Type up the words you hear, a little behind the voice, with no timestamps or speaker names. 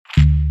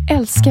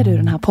Älskar du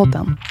den här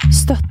podden?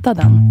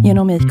 Stötta den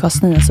genom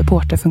IKAs nya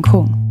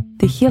supporterfunktion.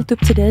 Det är helt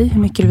upp till dig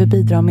hur mycket du vill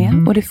bidra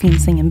med och det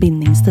finns ingen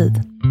bindningstid.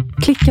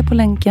 Klicka på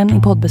länken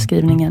i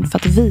poddbeskrivningen för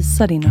att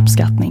visa din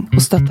uppskattning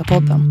och stötta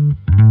podden.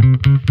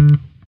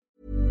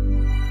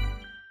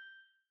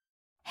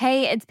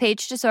 Hey, it's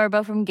Paige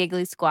DeSorbo from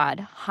Giggly Squad.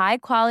 High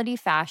quality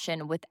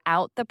fashion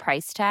without the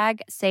price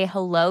tag. Say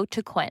hello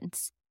to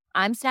Quince.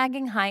 I'm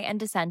snagging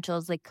high-end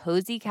essentials like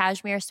cozy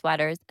cashmere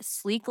sweaters,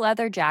 sleek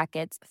leather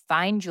jackets,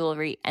 fine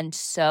jewelry, and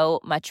so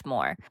much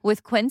more.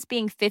 With Quince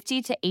being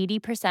 50 to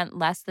 80%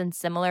 less than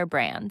similar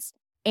brands.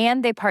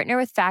 And they partner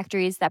with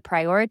factories that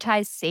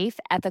prioritize safe,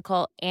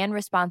 ethical, and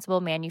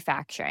responsible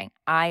manufacturing.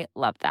 I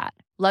love that.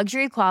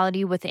 Luxury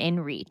quality within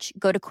reach.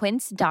 Go to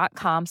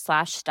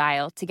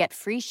quince.com/style to get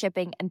free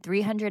shipping and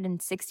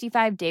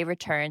 365-day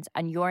returns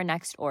on your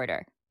next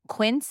order.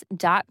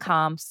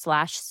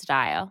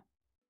 Quince.com/style.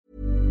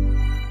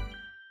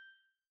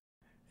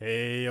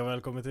 Hej och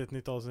välkommen till ett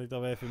nytt avsnitt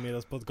av FI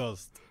Medias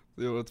podcast.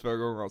 Det gjorde det 2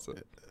 gånger alltså.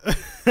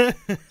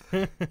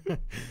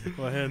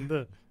 Vad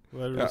hände?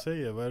 Vad är det du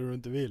säger? Vad är det du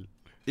inte vill?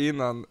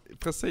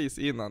 Precis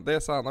innan. Det är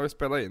så här, när vi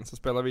spelar in så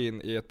spelar vi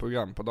in i ett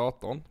program på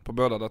datorn. På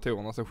båda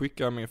datorerna så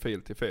skickar jag min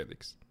fil till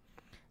Felix.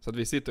 Så att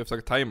vi sitter och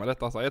försöker tajma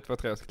detta. Så 1, 2,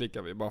 3 så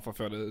klickar vi bara för att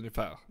få det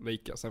ungefär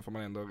lika. Sen får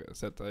man ändå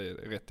sätta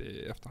rätt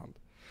i efterhand.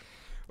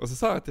 Och så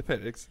sa jag till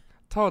Felix: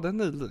 ta det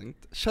nu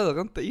lugnt.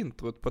 Kör inte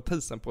introt på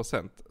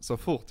 1000% så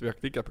fort vi har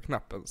klickat på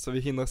knappen. Så vi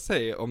hinner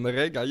se om det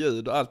reggar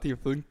ljud och allting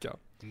funkar.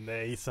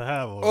 Nej, så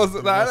här var det. Och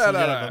så,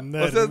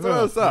 nej. Och sen så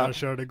var det så här. Jag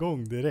körde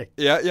igång direkt.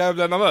 Ja, jag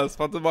blev nervös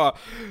för att du bara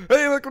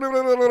hej,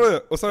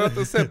 och så har jag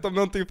inte sett om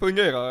någonting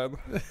fungerar än.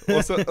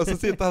 Och så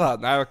sitter han här.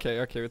 Nej,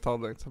 okej, vi tar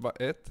det lugnt. Så bara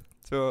 1,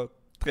 2,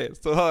 3.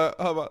 Så hör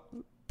jag bara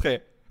 3.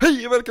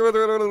 Hej, välkommen.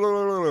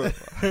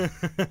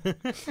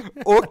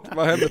 Och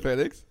vad hände,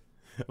 Felix?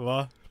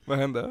 Va? Vad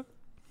hände?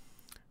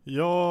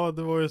 Ja,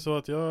 det var ju så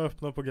att jag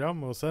öppnade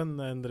programmet och sen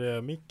ändrade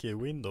jag mick i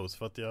Windows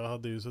för att jag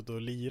hade ju suttit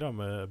och lira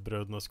med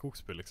Bröderna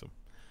Skogsby liksom.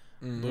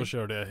 Då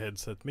körde jag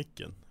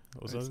headset-micken.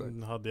 Och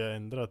sen hade jag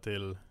ändrat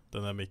till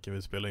den här micken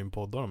vi spelar in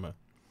poddar med.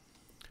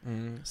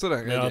 Så den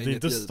men jag hade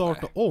inte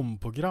startat om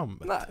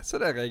programmet. Nej, så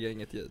det reggar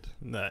inget ljud.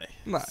 Nej.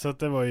 Så att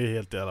det var ju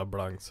helt jävla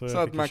blankt. Så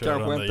att man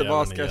kanske inte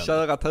bara ska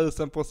köra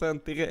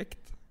 1000%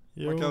 direkt.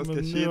 Jo, man men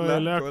nu har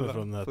jag lärt mig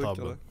från den här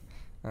tabben.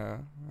 Ja,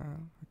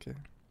 okej.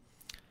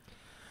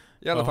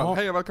 I alla fall,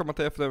 hej och välkommen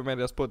till FI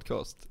Medias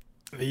podcast.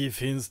 Vi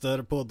finns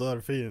där poddar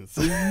finns.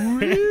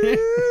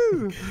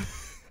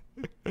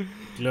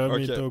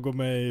 Glöm inte att gå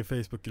med i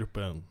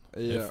Facebookgruppen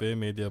FI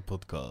Media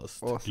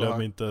Podcast.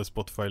 Glöm inte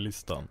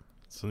Spotify-listan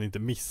så ni inte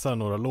missar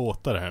några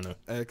låtar här nu.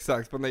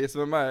 Exakt, för ni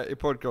som är med i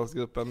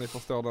podcastgruppen, ni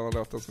förstår den här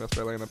låten som jag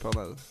spelar inne på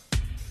nu.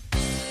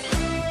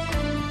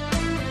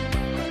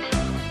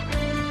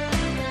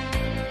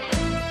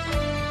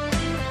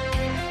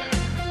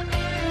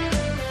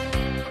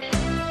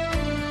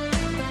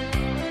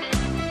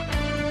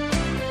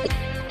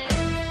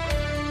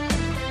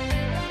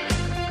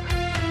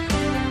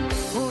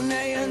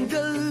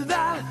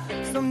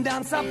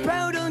 Dansar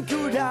på den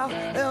kuddar,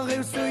 en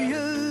ros och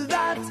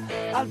ljuvat.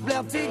 Allt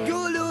blir till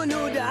guld och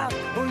nuddar.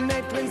 Hon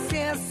är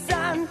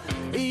prinsessan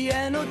i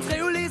en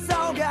otrolig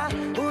saga.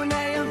 Hon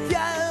är en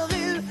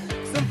fjäril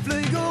som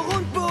flyger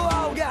runt på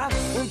Haga.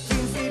 Hon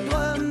finns i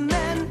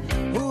drömmen,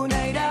 hon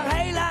är där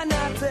hela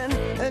natten.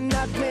 En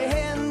natt med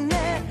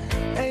henne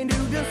är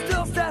nog den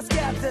största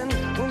skatten.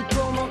 Hon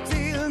kommer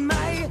till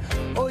mig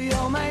och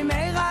gör mig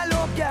mera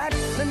lockad.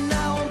 Men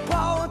när hon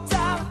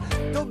pratar,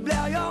 då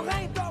blir jag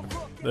rent av.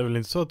 Det är väl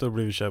inte så att du har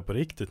blivit kär på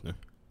riktigt nu?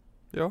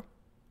 Ja.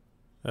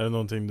 Är det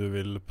någonting du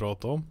vill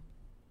prata om?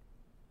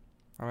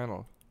 Jag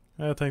menar.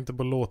 Jag tänkte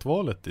på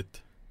låtvalet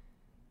ditt.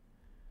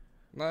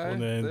 Nej,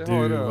 hon är en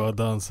duva och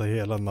dansar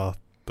hela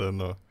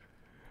natten och...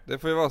 Det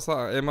får ju vara så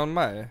här. Är man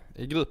med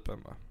i gruppen,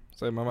 va?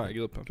 Så är man med i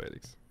gruppen,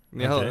 Felix.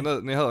 Ni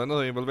hör nu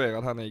hur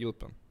involverad han är i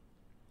gruppen.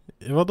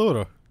 Vadå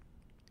då?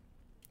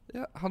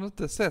 Ja, har du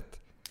inte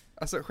sett?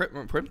 Alltså,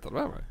 skämtar du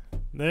med mig?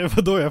 Nej,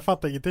 vadå? Jag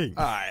fattar ingenting.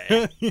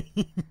 Nej.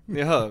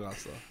 Ni hör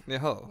alltså. Ni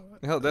hör.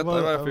 Detta är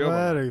varför jag vad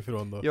är det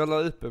ifrån då? Jag la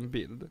upp en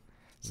bild.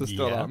 Så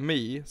står det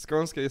me,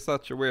 skånska is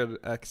such a weird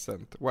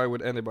accent. Why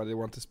would anybody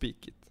want to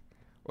speak it?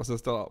 Och så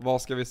står det, var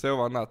ska vi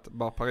sova natt?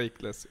 Bara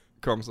Perikles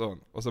comes on.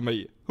 Och så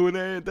me, hon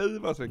är en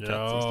duva som en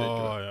katt som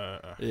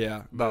skriker.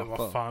 Ja, men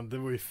vad fan, det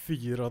var ju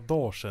 4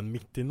 dagar sedan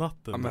mitt i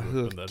natten. Ja, men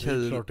hur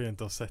kul. Det är klart jag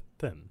inte har sett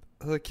den.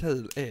 Hur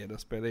kul är det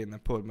att spela in en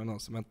podd med någon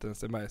som inte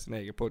ens är med i sin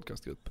egen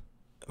podcastgrupp?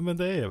 Men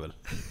det är väl.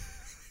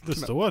 Det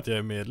står att jag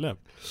är medlem.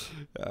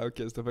 Ja,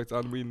 okej, det står faktiskt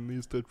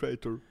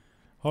administrator.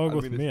 Har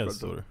gått med,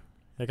 står det.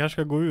 Jag kanske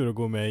ska gå ur och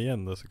gå med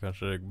igen då, så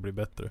kanske det blir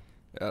bättre.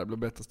 Ja, det blir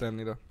bättre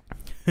stämning då.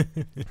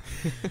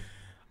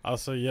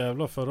 Alltså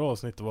jävla förra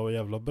avsnittet var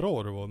jävla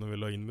bra det var när vi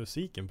la in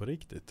musiken på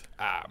riktigt.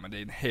 Ja, men det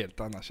är en helt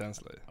annan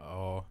känsla.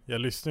 Ja,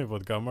 jag lyssnar ju på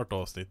ett gammalt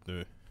avsnitt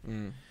nu.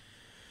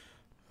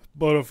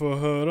 Bara för att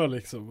höra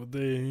liksom. Det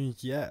är en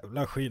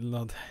jävla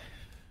skillnad.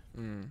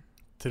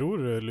 Tror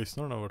du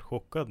lyssnarna har varit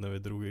chockad när vi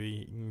drog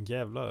en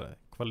jävla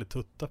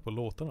kvalitutta på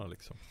låtarna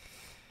liksom?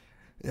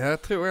 Ja,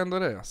 jag tror ändå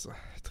det alltså.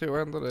 Jag tror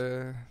ändå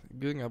det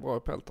gungar bra i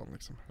Pelton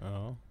liksom.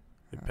 Ja.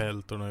 I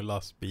Pelton och i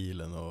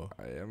lastbilen och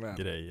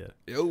grejer.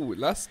 Jo,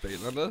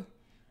 lastbilen du.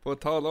 På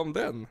tala om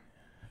den.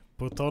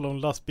 På tal om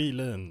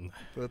lastbilen.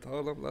 På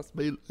tal om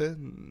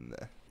lastbilen.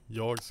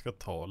 Jag ska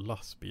ta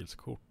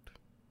lastbilskort.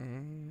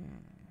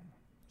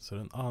 Så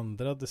den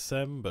 2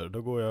 december,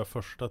 då går jag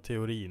första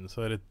teorin.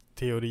 Så är det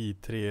teori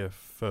 3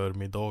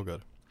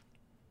 förmiddagar.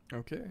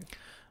 Okej.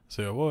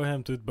 Så jag var och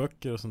hämtade ut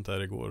böcker och sånt där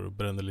igår och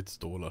brände lite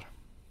stålar.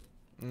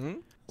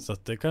 Så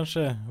att det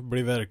kanske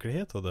blir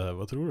verklighet av det här,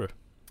 vad tror du?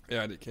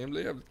 Ja, det kan ju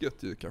bli jävligt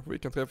gött ju. Kanske vi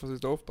kan träffas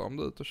lite ofta om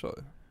du är ute och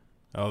kör.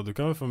 Ja, du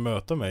kan väl få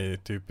möta mig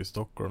typ i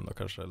Stockholm då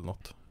kanske eller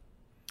något.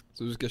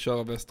 Så du ska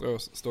köra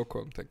Västerås,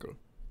 Stockholm tänker du?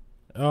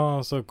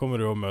 Ja, så kommer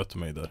du att möta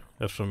mig där.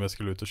 Eftersom jag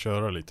skulle ut och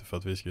köra lite för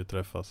att vi skulle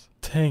träffas.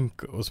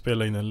 Tänk att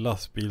spela in en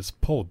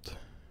lastbilspodd.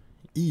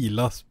 I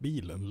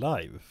lastbilen,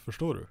 live.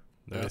 Förstår du?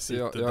 Ja, så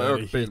jag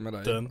har åkt bil med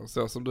dig. Och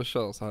så som du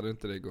kör så hade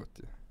inte det gått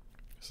ju.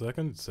 Så här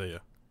kan du inte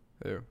säga.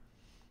 Jo.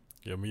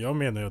 Ja, men jag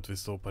menar ju att vi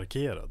står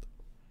parkerad.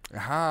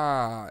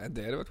 Jaha,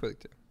 det hade varit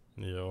sjukt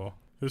ju. Ja.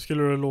 Hur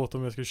skulle det låta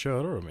om jag skulle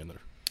köra då, menar du?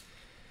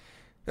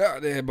 Ja,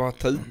 det är bara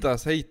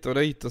tutas hit och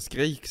dit och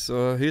skriks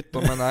och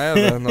hytter med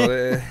näven och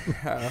det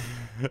ja.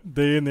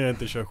 Det är ju när jag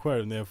inte kör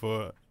själv, när jag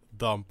får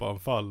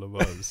dampanfall och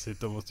bara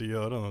sitta och måste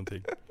göra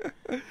någonting.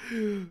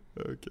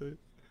 Okej.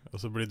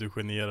 Och så blir du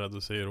generad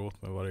och säger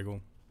åt mig varje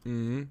gång.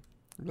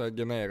 Blir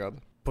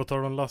generad. På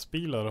tal om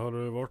lastbilar, har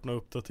du varit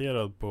något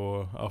uppdaterad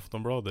på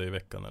Aftonbladet i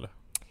veckan eller?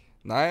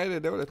 Nej, det är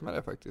dåligt med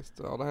det faktiskt.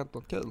 Har det hänt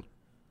något kul?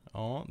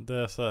 Ja, det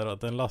är så här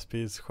att en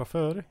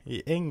lastbilschaufför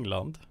i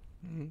England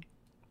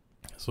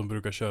som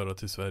brukar köra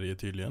till Sverige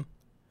tydligen.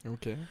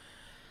 Okej.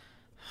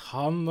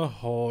 Han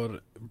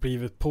har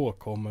blivit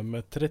påkommen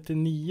med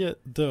 39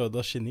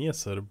 döda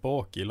kineser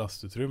bak i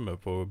lastutrymme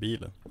på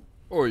bilen.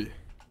 Oj.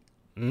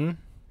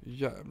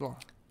 Jävlar.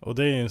 Och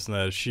det är en sån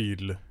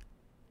här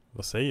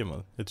vad säger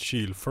man? Ett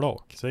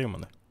kylflak, säger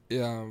man det?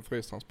 Ja, en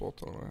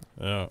fristransport eller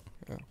vad? Ja.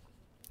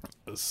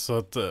 Så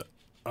att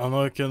han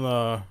har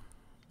kunnat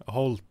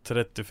hållit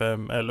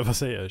 35, eller vad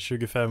säger jag,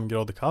 25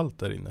 grader kallt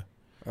där inne.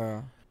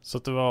 Ja. Så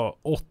att det var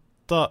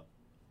 8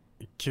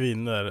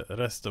 kvinnor,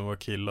 resten var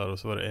killar och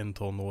så var det en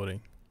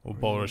tonåring. Och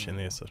bara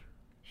kineser.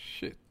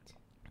 Shit.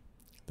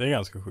 Det är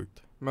ganska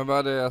sjukt. Men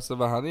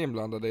var han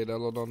inblandad i det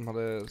eller de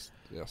hade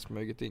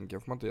smugit in,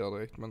 kanske man inte gör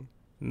direkt men...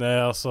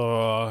 Nej, alltså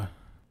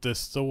det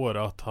står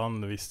att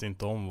han visste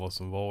inte om vad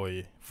som var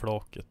i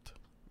flaket.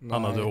 Nej.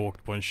 Han hade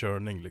åkt på en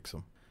körning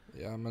liksom.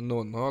 Ja, men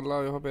någon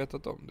har ju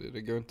vetat om det.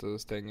 Det går inte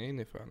att stänga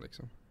inifrån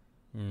liksom.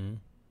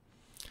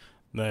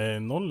 Nej,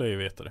 någon lär ju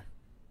veta det.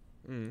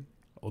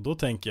 Och då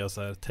tänker jag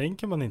så här,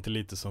 tänker man inte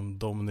lite som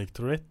Dominic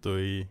Toretto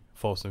i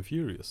Fast and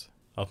Furious?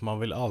 Att man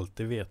vill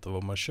alltid veta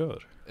vad man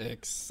kör.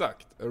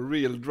 Exakt. A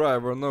real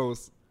driver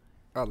knows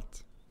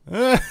allt.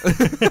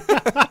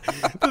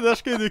 Det där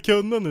ska ju du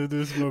kunna nu,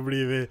 du som har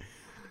blivit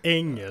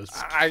engelsk.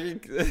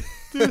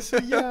 Du är så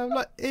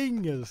jävla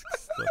engelsk,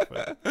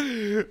 Staffan.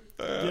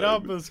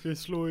 Grabben ska ju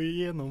slå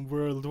igenom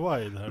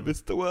worldwide här.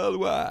 Mr.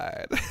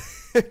 Worldwide.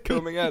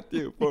 Coming at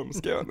you from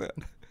Skåne.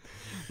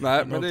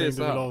 Nej, men det är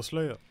så här. Du vill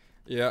avslöja?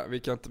 Ja, vi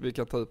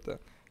kan ta upp det.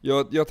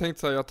 Jag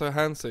tänkte säga, jag tar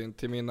hänsyn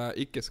till mina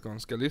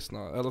icke-skånska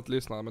lyssnare, eller inte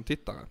lyssnare men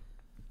tittare.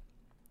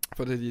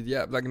 För det är ett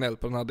jävla gnäll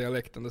på den här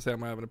dialekten, det ser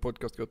man även i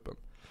podcastgruppen.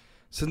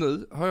 Så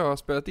nu har jag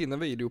spelat in en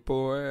video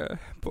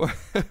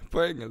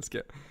på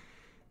engelska.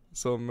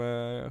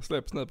 Som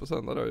släpps nu på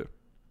söndag då ju.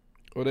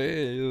 Och det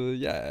är ju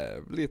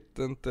jävligt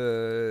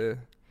inte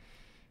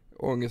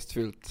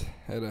ångestfyllt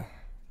är det,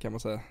 kan man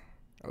säga.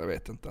 Jag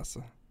vet inte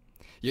alltså.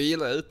 Jag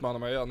gillar att utmana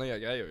mig att göra nya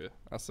grejer ju.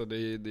 Alltså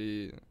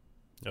det...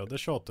 Ja, det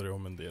tjatar du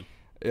om en del.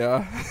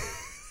 Ja.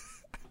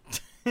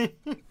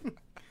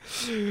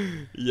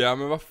 Ja,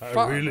 men vad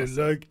fan. I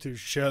really like to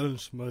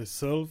challenge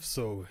myself,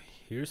 so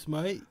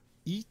here's my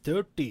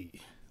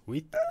E30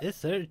 with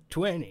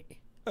SR20.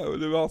 Ja, men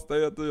det värsta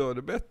är att du gör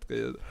det bättre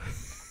ju.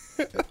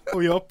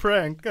 Och jag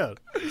prankar.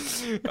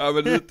 Ja,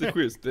 men det är inte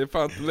schysst. Det är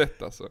fan inte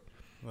lätt alltså.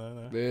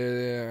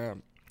 Nej.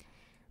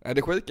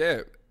 Det sjuka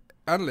är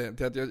anledningen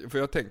till att för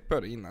jag har tänkt på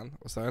det innan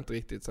och så har jag inte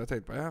riktigt, så jag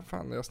tänkte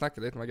på jag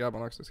snackade lite med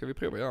grabbarna också, ska vi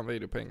prova att göra en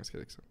video på engelska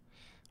liksom.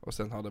 Och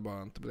sen har det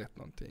bara inte blivit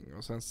någonting.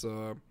 Och sen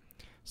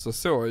så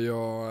såg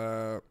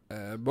jag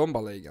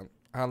Bombarligan.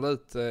 Han la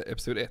ut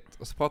episod 1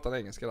 och så pratade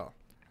han engelska där.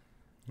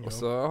 Ja. Och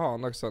så har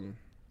han också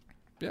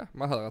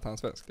man hör att han är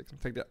svensk liksom.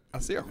 Tänkte jag,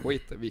 alltså jag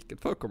skiter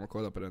vilket folk kommer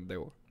kolla på den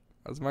då.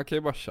 Alltså man kan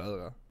ju bara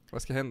köra.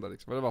 Vad ska hända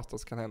liksom? Vad är det värsta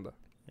som kan hända?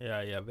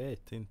 Ja, jag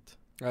vet inte.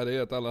 Ja, det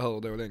är att alla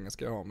hör dålig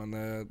engelska jag har, men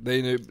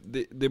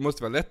det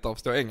måste vara lättare att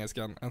förstå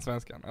engelskan än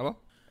svenskan, eller?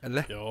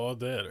 Eller? Ja,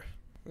 det är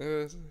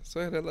det. Så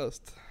är det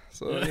löst.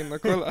 Så in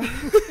och kolla.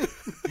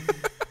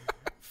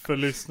 För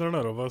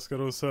lyssnarna då, vad ska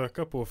de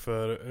söka på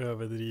för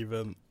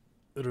överdriven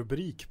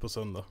rubrik på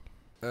söndag?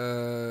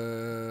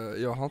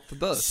 Jag har inte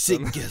dött.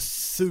 Sigge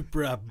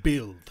Supra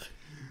Build.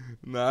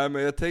 Nej,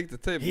 men jag tänkte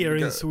typ... Here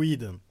in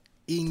Sweden.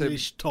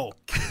 English typ,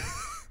 talk.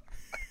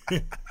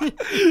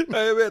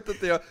 Nej, jag vet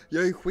inte,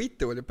 jag är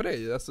skitdålig på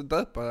det. Alltså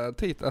döpa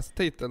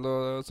titel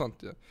och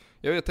sånt.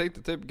 Jag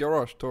tänkte typ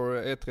Garage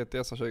Tour E30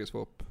 S20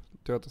 Swap,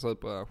 Toyota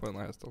Supra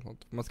 700 hästar och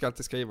sånt. Man ska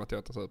alltid skriva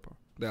Toyota Supra.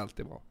 Det är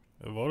alltid bra.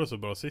 Var det så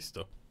bra sist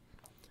då?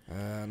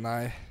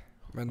 Nej,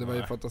 men det var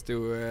ju för att det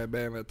stod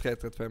BMW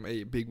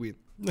 335i Big Win.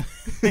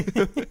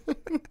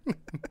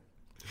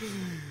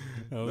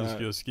 Ja, du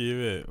skulle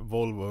skriva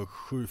Volvo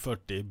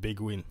 740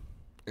 Big Win.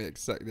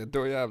 Exakt, det är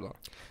då jävlar.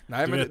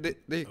 Nej, Du men vet,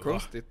 det är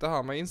konstigt det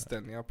här med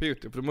inställningar på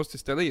YouTube. För du måste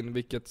ställa in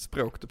vilket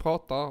språk du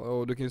pratar,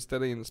 och du kan ju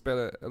ställa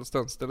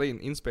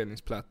in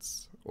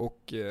inspelningsplats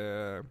och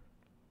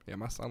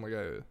massa andra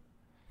grejer.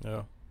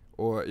 Ja.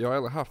 Och jag har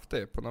aldrig haft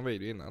det på någon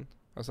video innan.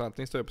 Alltså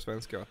allting står på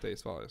svenska och att det är i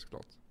Sverige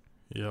såklart.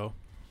 Ja.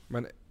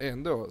 Men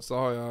ändå så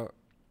har jag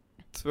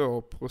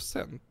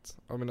 2%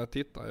 av mina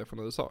tittare är från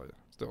USA,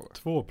 står det.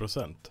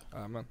 2%?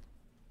 Amen.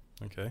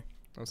 Okej.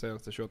 De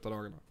senaste 28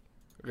 dagarna.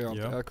 Redan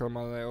Ja. här kommer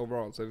man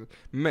overall. Så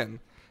men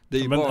det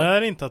är ju Men bara...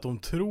 är det inte att de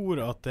tror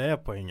att det är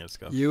på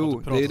engelska? Jo,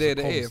 Att du det är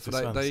pratar det så det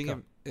är. konstig För det är svenska?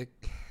 ingen...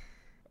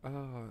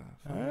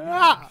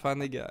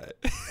 funny guy.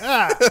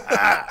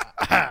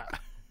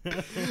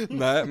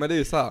 Nej, men det är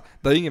ju så här.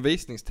 Det är ingen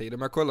visningstid.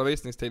 Om jag kollar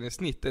visningstiden i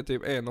snitt är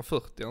typ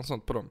 1:40 och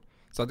sånt på dem.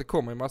 Så att det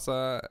kommer en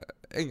massa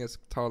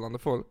engelsktalande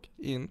folk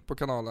in på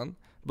kanalen,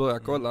 börjar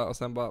kolla och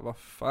sen bara, vad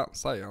fan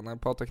säger han? Han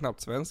pratar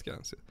knappt svenska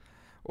ens.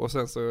 Och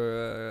sen så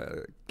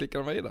klickar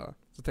de vidare.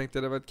 Så tänkte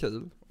jag det var ett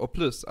kul. Och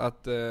plus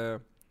att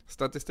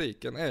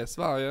statistiken är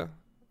Sverige,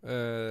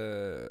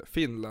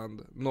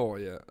 Finland,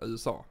 Norge,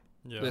 USA.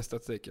 Ja. Det är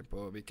statistiken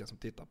på vilka som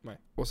tittar på mig.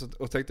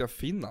 Och tänkte jag,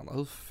 finnarna,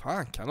 hur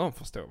fan kan de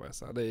förstå vad jag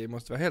säger? Det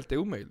måste vara helt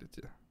omöjligt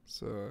ju.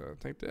 Så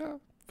tänkte jag,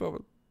 får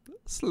väl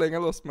slänga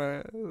loss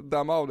med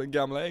damma av den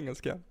gamla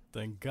engelskan.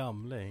 Den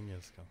gamla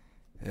engelskan.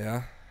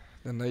 Ja,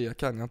 den nya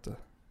kan jag inte.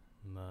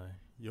 Nej.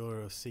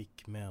 You're a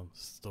sick man,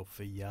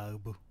 Stoffe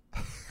Jarbo.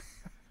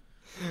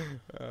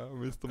 Ja,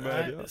 Mr.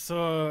 Media. Nej,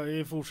 så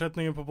i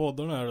fortsättningen på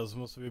podden här då, så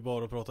måste vi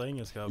bara prata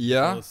engelska.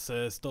 Ja.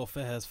 Because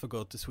Stoffe has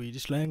forgot the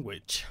Swedish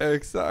language.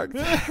 Exakt,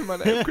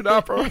 man är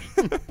knappar.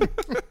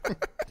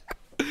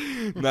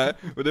 Nej,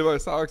 och det var ju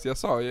så här också, jag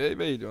sa ju i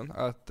videon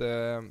att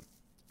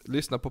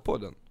lyssna på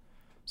podden.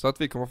 Så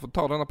att vi kommer få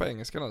ta denna på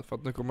engelska nu, för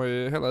att nu kommer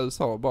ju hela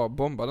USA bara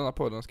bomba denna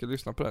podden och ska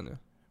lyssna på den ju.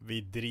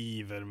 Vi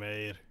driver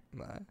med er.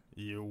 Nej,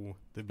 Jo,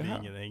 det blir Jaha.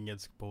 ingen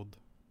engelsk podd.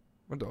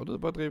 men då har du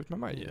bara drivit med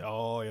mig.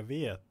 Ja, jag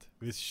vet.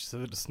 Vi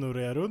snurrar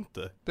jag runt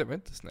det. Det var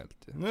inte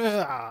snällt ju.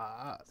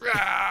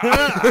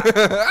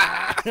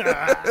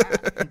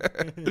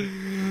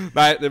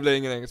 Nej, det blir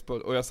ingen engelsk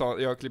podd. Och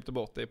jag klippte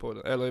bort det i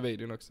podden, eller i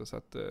videon också. Så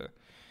att,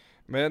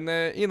 men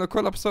in och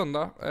kolla på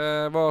söndag.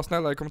 Var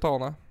snälla i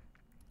kommentarerna.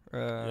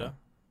 Ja.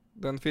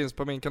 Den finns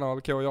på min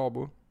kanal K.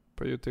 Jarbo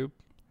på YouTube.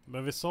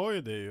 Men vi sa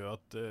ju det ju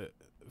att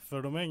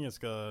för de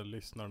engelska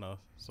lyssnarna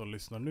som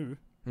lyssnar nu,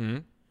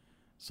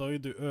 så har ju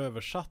du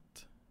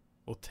översatt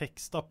och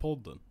texta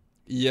podden.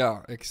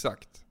 Ja,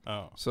 exakt.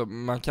 Ja. Så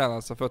man kan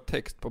alltså få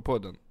text på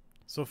podden.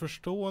 Så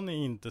förstår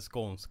ni inte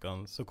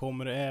skånskan, så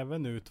kommer det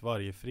även ut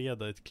varje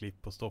fredag ett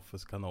klipp på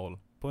Stoffes kanal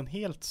på en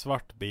helt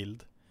svart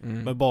bild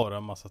med bara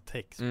en massa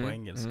text på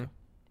engelska.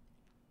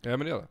 Ja, men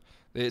det gör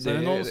det. Så är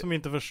det någon som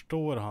inte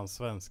förstår hans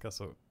svenska,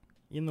 så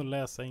in och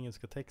läsa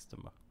engelska texten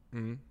bara.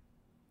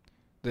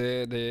 Det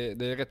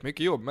är rätt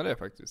mycket jobb med det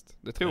faktiskt.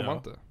 Det tror man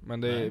inte.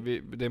 Men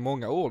det är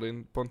många ord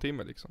på en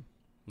timme liksom.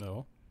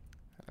 Ja.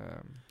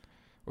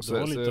 Och så, det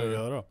har lite att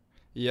göra.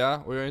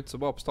 Ja, och jag är inte så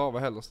bra på stava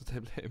heller, så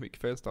det blir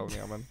mycket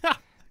felstavningar. Men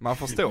man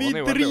förstår vi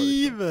nog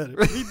driver!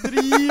 Vi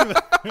driver!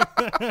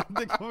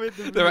 Det kommer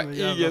inte bli. Det var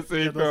ingen som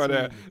gick på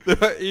det.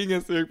 Det var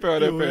ingen som gick på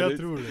det, jo, Felix. jag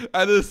tror det.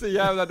 Ja, du är så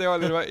jävla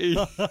dålig. Det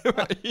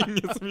var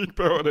ingen som gick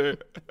på det.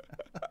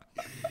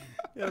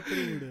 Jag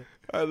tror det.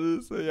 Ja, du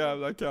är så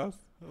jävla kass.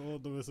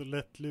 De är så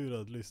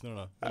lättlurade,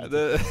 lyssnarna. Ja,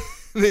 det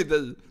är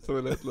du som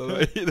är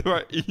lättlurad. Det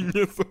var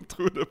ingen som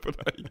trodde på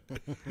dig.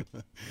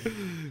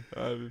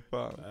 Nej, fy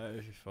fan.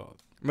 Nej, fy fan.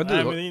 Men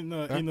Nej, du,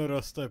 men in och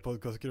rösta i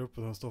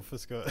podcastgruppen som Stoffe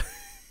ska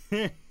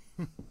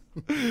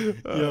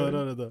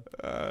göra det där.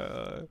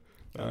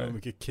 Det är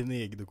mycket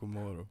kneg du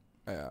kommer ha då.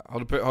 Ja.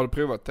 Har du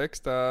provat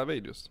texta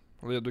videos?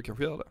 Eller du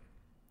kanske gör det?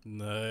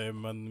 Nej,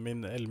 men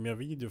min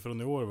Elmia-video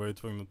från i år var ju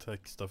tvungen att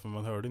texta, för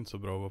man hörde inte så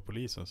bra vad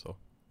polisen sa.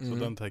 Så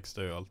den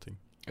textar ju allting.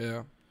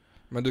 Ja.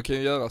 Men du kan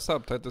ju göra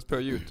subtitles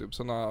på YouTube,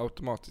 sådana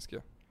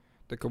automatiska.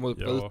 Det kommer upp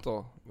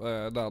rutor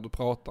där du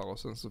pratar, och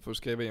sen så får du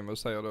skriva in vad du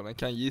säger då. Den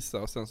kan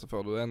gissa och sen så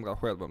får du ändra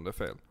själv om det är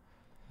fel.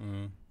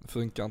 Det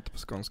funkar inte på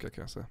skånska,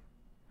 kan jag säga.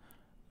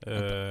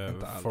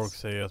 Inte Folk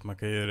säger att man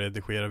kan ju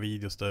redigera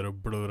videos där och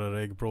blurra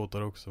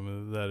regplåtar också,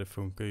 men det där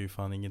funkar ju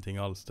fan ingenting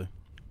alls det.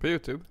 På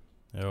YouTube?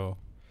 Ja.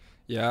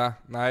 Ja,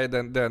 nej,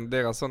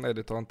 deras sån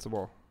editor är inte så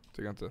bra,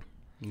 tycker jag inte.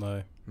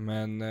 Nej.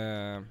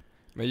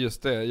 Men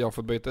just det, jag har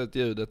fått byta ut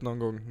ljudet någon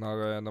gång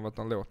när det varit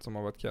en låt som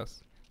har varit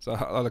kass. Så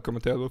alla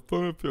kommenterade,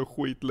 fan för jag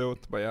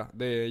skitlåt. Bara, ja,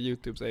 det är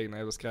YouTubes egna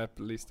eller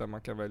skräplista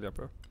man kan välja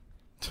på.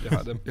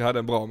 Jag hade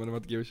en bra, men det var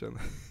inte godkänd.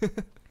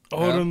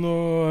 Har du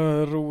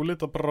något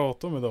roligt att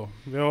prata om idag?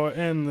 Vi har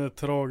en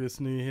tragisk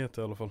nyhet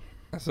i alla fall.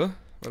 Alltså,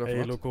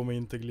 Halo kommer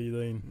inte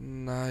glida in.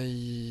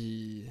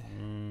 Nej.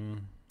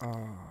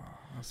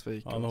 Han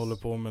sviker Han oss. håller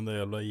på med den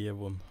jävla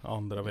Evon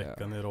andra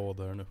veckan i rad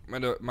här nu.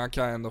 Men då, man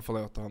kan ändå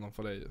förlåta honom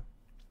för det ju.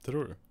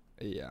 Tror du?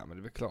 Ja, men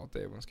det är väl klart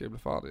Evon ska ju bli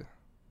färdig.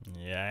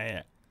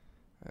 Ja.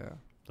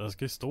 Den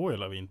ska ju stå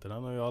hela vintern.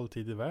 Han har ju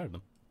alltid i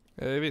världen.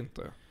 I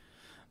vinter.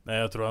 Nej,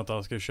 jag tror inte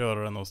han ska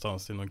köra den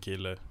någonstans till någon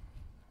kille.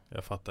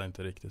 Jag fattar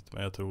inte riktigt,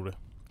 men jag tror det.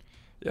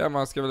 Ja,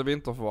 man ska väl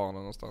vinterförvara den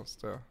någonstans,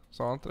 tror jag.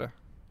 Sa han inte det?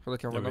 För det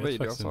kanske Jag var vet Nvidia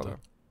faktiskt sa inte. det.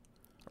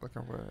 Eller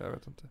kanske, jag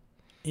vet inte.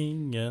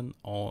 Ingen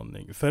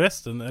aning.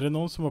 Förresten, är det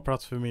någon som har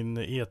plats för min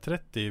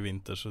E30 i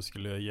vinter så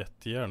skulle jag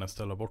jättegärna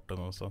ställa bort den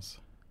någonstans.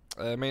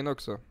 Min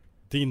också.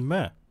 Din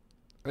med?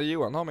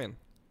 Johan har min.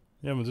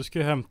 Ja, men du ska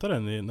ju hämta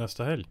den i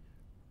nästa helg.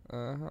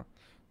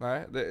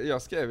 Nej,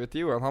 jag skrev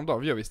till Johan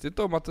häromdagen. Jag visste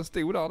inte om att den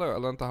stod där då,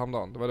 eller inte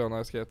häromdagen. Det var då när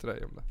jag skrev till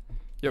dig om det.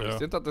 Jag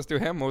visste inte att den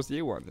stod hemma hos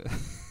Johan.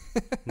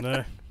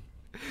 Nej.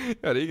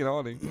 Jag hade ingen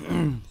aning.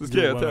 Så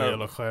skrev jag till Johan är honom.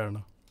 jävla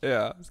stjärna.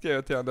 Ja, skrev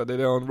jag till honom. Det är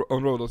det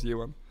on road hos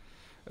Johan.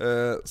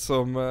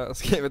 Som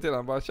skrev till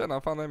honom, bara känner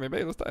han fan är min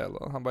bil hos dig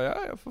eller? Han bara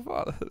ja för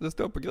fan, det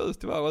står på grus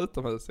tyvärr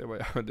utomhus. Jag bara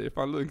ja men det är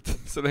fan lugnt.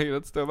 Så länge det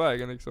inte står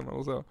vägen liksom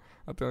eller så.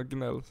 Att det är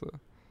gnäll så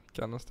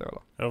kan den stå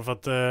där. Ja, för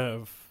att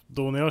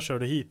då när jag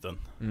körde hit den.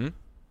 Mm.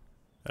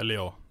 Eller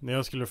ja, när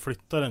jag skulle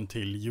flytta den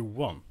till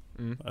Johan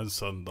en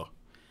söndag.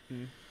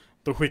 Mm.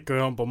 Då skickade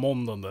jag han på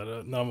måndagen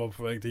där när han var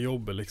på väg till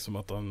jobbet liksom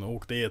att han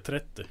åkte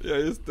E30. Ja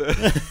just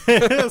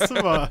det. Så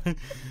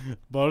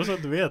bara så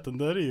att du vet, den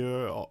där är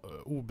ju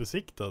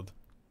obesiktad.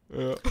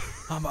 Ja.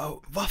 Han bara,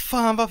 vad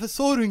fan, varför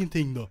sa du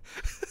ingenting då?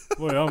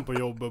 Var han på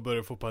jobbet och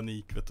började få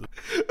panik, vet du.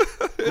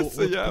 Det är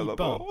så jävla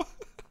bra.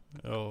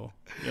 Ja,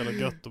 jävla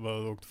gött om jag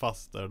hade åkt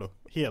fast där då.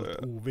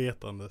 Helt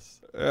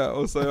ovetandes. Ja,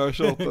 och så har jag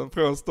kört den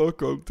från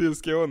Stockholm till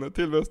Skåne,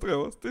 till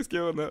Västerås, till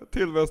Skåne,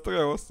 till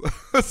Västerås.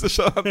 Och så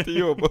kör han till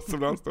jobbet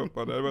som han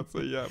stoppade. Det har varit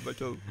så jävla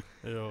kul.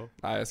 Ja.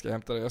 Nej, jag ska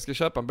hämta det. Jag ska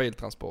köpa en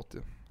biltransport ju.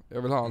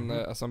 Jag vill ha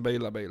en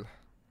bilabil.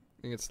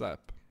 Inget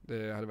släp.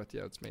 Det hade varit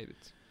jävligt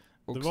smidigt.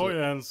 Det var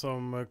ju en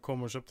som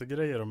kom och köpte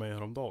grejer av mig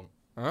häromdagen.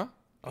 Ja?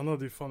 Han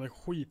hade ju fan en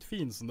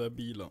skitfin sån där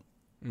bilen.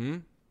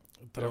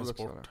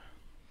 Transport.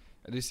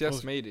 Det är så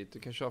smidigt, du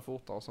kan köra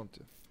fortare och sånt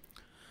ju.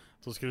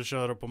 Så skulle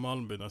köra på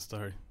Malmby nästa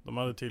helg. De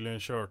hade tydligen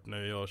kört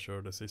när jag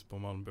körde sist på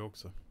Malmby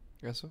också.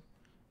 Jaså?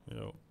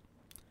 Ja.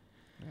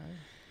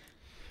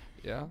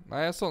 Ja,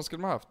 nej sån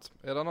skulle man haft.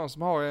 Är det någon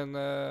som har en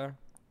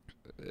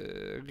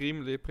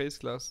rimlig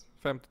prisklass,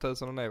 50 000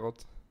 och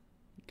neråt,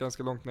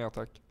 ganska långt ner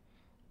tack.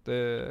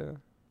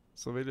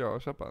 Så vill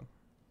jag köpa en.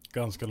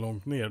 Ganska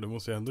långt ner, du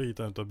måste ju ändå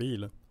hitta en av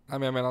bilen. Nej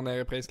men jag menar ner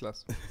i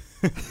prisklass.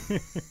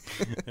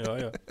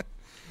 Ja.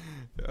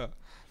 Ja.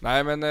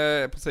 Nej men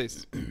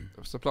precis.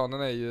 Så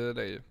planen är ju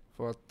det ju.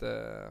 För att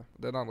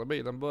den andra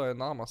bilen börjar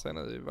närma sig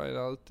nu. Vi var ju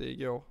där ute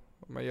igår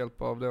med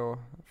hjälp av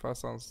då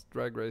farsans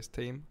drag race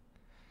team.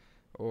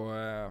 Och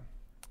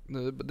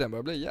nu den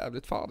börjar bli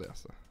jävligt färdig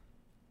alltså.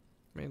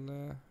 Min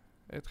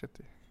E30.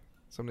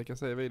 Som ni kan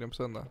se i videon på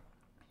söndag.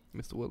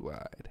 Mr.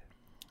 Worldwide.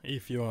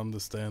 If you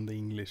understand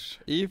English.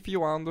 If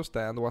you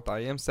understand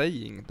what I am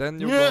saying,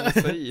 then you're gonna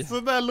see. Så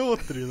där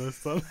låter det ju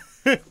nästan.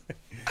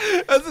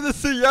 Alltså det är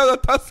så jävla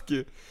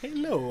taskigt.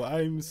 Hello,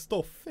 I'm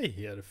Stoffe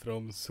here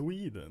from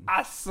Sweden.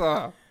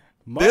 Alltså,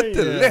 det är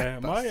inte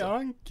lätt alltså. My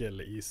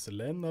uncle is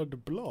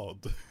Leonard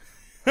Blad.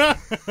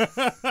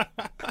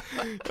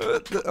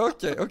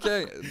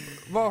 Okej.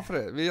 Varför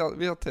det?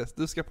 Vi har test.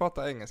 Du ska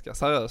prata engelska,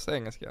 seriös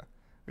engelska.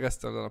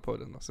 Resten av den här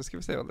podden. Så ska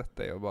vi se vad lätt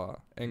det är och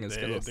bara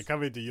engelska loss. Det kan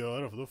vi inte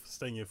göra för då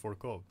stänger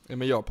folk av. Ja,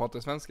 men jag pratar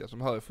svenska, så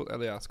de hör ju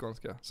eller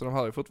skånska. Så de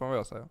hör ju fortfarande vad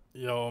jag säger.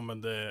 Ja,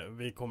 men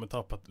vi kommer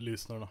tappa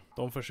lyssnarna.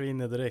 De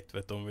försvinner direkt,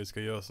 vet du, om vi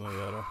ska göra såna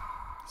här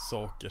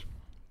saker.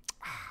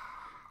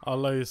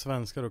 Alla är ju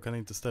svenskar och kan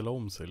inte ställa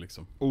om sig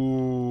liksom.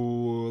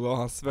 Då har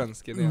han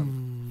svensken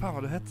igen. Fan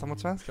vad du hetsar mot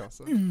svenskar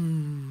alltså.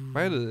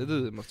 Vad är du?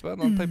 Du måste vara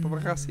någon typ av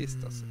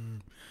rasist alltså.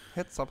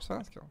 Hetsar på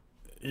svenskar.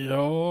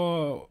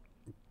 Ja,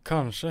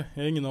 kanske.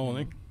 Jag har ingen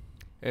aning.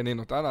 Är ni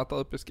något annat där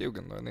uppe i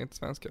skogen då? Är ni inte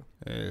svenskar?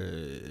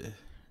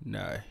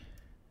 Nej.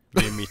 Det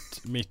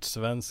är mitt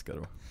svenska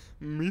då.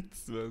 Mitt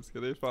svenska,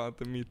 det är fan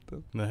inte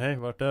mitten. Nej,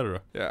 vart är du då?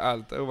 Ja,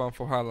 allt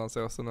ovanför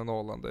Hallandsåsen och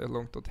Norrland, det är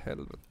långt åt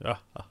helvete.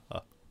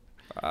 Ja,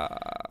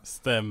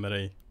 stämmer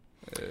ej.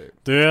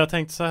 Du, jag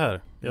tänkte så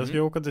här. Jag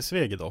ska åka till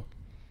Sveg idag.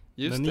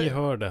 Just när det. ni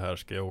hör det här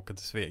ska jag åka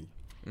till Sveg.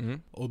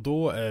 Och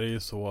då är det ju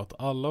så att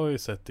alla har ju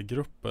sett i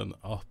gruppen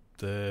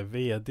att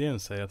vdn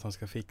säger att han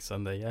ska fixa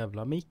den där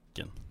jävla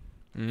micken.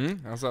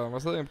 Alltså,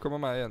 vad säger han komma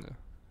med igen nu?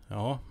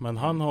 Ja, men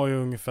han har ju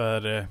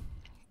ungefär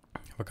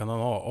vad kan han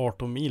ha?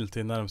 18 mil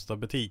till närmsta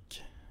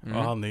butik. Och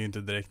han är ju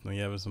inte direkt någon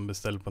jävel som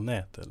beställer på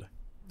nät eller.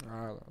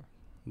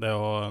 Det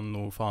har han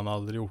nog fan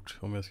aldrig gjort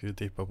om jag skulle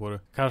tippa på det.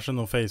 Kanske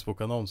någon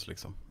Facebook-annons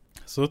liksom.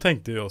 Så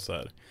tänkte jag så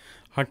här.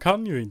 Han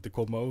kan ju inte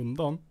komma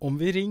undan. Om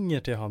vi ringer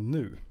till han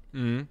nu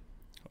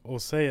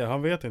och säger,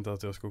 han vet inte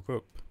att jag ska åka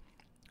upp.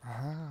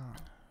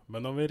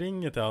 Men om vi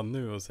ringer till han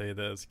nu och säger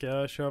det, ska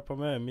jag köpa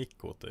med en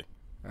mick åt dig?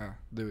 Ja,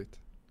 do it.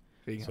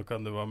 Ring. Så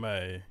kan du vara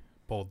med i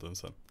podden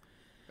sen.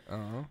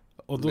 Ja.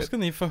 Och då ska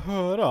ni få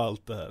höra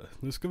allt det här.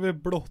 Nu ska vi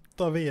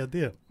blotta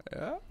vd.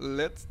 Ja,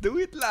 let's do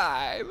it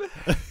live.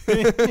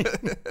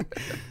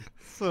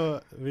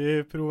 Så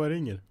vi provar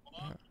ringer.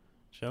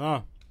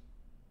 Tjena.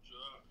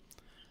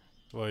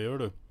 Vad gör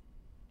du?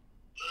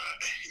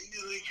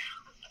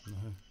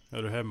 Ingenting.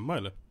 Är du hemma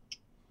eller?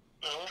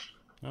 Ja,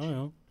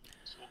 Ja.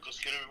 så åka och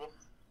skruva.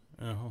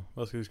 Jaha,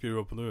 vad ska vi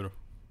skruva på nu då?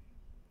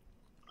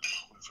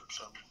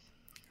 745.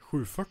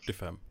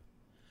 745.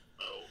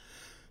 Ja.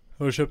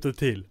 Har du köpt det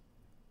till? Nej,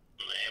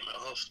 men jag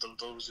har haft den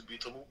tagit sig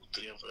byta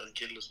motor igen för en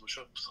kille som har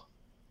köpt den.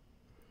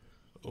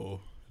 Åh,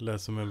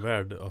 lät som en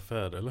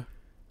värdaffär eller?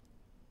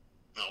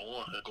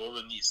 Ja, jag gav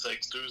en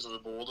 6 000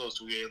 för båda och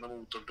tog ena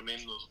motorn till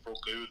min och så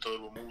plockade jag ut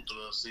turbomotorn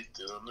och jag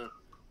sitter i den nu.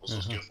 Och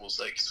så ska jag få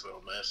 6 för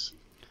dem med F.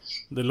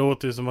 Det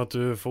låter ju som att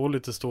du får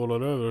lite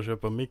stålar över och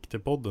köpa mick till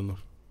podden då.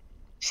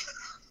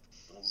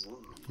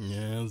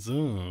 Jaså,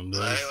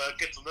 Nej, jag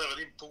verkar inte som det är väl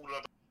din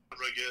polare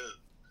försöker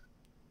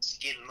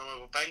skinna mig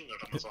på pengar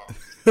som jag sa.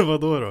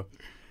 Vadå då?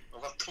 Det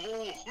var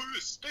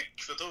 2,7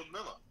 styck för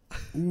tunnorna.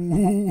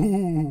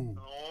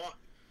 Ja.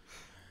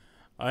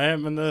 Nej,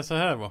 men det är så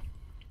här va.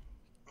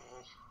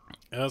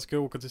 Ja. Jag ska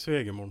åka till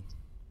Sveg imorgon.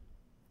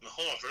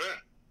 Jaha, för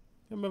det?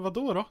 Ja, men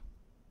vadå då?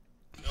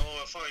 Ja,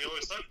 fan, jag har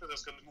ju sagt att jag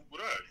ska till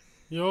Mora.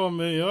 Ja,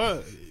 men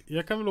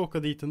jag kan väl åka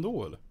dit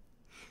ändå eller?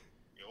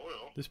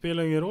 Ja. Det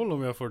spelar ingen roll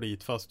om jag får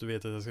dit fast du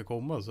vet att jag ska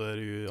komma, så är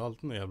det ju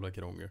alltid en jävla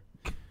krångel.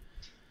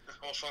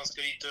 Vad fan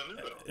ska dit nu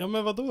då? Ja,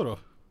 men vadå då?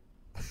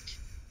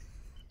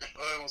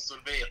 Ja, jag måste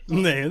väl veta.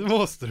 Nej, det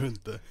måste du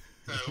inte.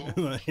 Jo.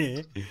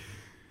 Nej.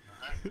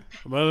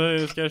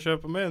 Men ska jag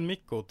köpa med en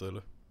mick åt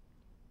eller?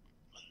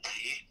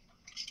 Nej,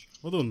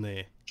 Vadå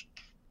nej?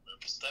 jag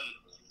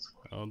beställer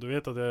den. Ja, du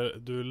vet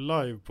att du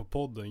är live på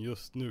podden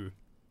just nu.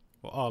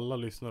 Och alla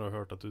lyssnare har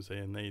hört att du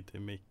säger nej till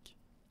mick.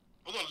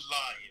 Vadå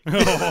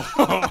live? Ja.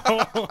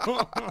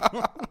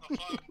 Vad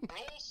fan,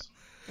 blås?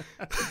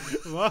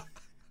 Va?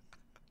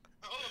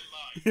 Vadå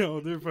live?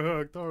 Ja, du är på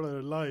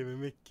högtalare live i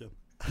micken.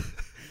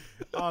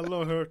 Alla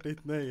har hört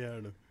ditt nej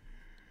här nu.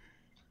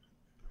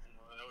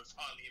 Jag har ju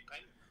fan ingen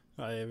pengar.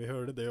 Nej, vi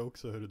hörde det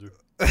också, hörde du.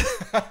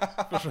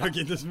 Försök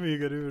inte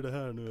smyga dig ur det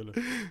här nu eller?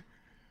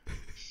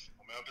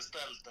 Om jag har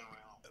beställt den och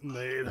jag...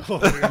 Nej, det har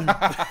du inte.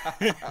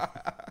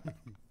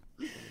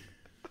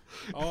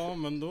 Ja,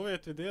 men då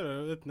vet vi det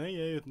då. Ett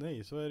nej är ju ett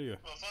nej, så är det ju.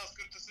 Vad fan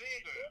ska du till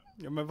Sveg och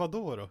göra? Ja, men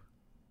vadå då?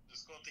 Du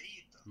ska inte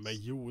hit ens. Men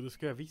jo, det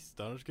ska jag visst.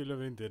 Annars skulle jag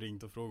väl inte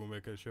ringt och frågat om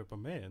jag kan köpa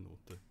med en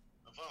åt det.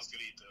 Vad fan ska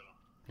du hit och göra?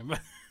 Ja, men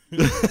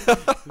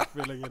det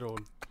spelar ingen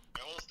roll.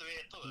 Jag måste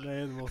veta det.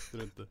 Nej, det måste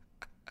du inte.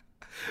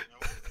 Jo,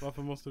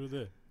 Varför måste du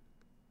det?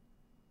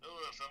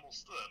 för jag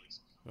måste det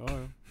liksom.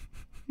 Ja.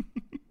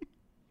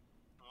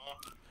 Ja,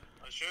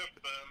 jag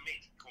köper en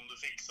mick om du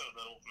fixar det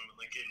där åt mig med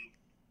den killen.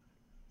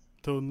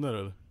 Tunnor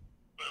eller?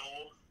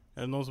 Ja,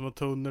 Är det någon som har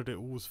tunnor till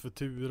Os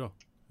Futura?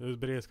 Hur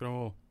bred ska de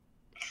vara?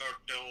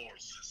 40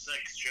 års,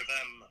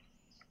 6,25.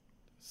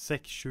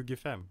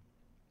 625.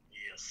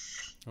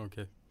 Yes.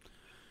 Okej.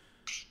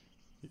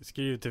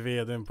 Skriv till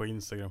vdn på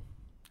Instagram.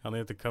 Han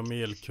heter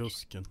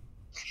Kamelkusken.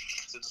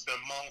 Sitter och spelar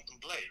Mountain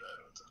Play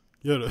där, vet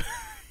du. Gör du?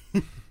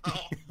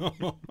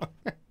 Ja.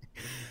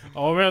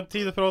 Ja, men jag har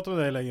tid att prata med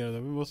dig längre nu.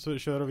 Vi måste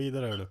köra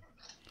vidare här nu.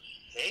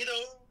 Hej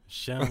då!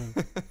 Tjena.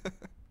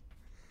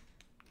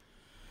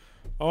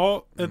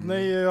 Ja, ett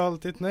nej är ju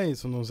alltid ett nej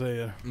som de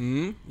säger.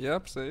 Ja,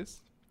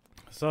 precis.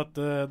 Så att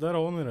där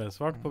har ni det,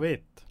 svart på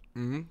vitt.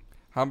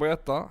 Han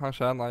berättar, han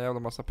tjänar en jävla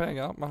massa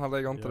pengar, men han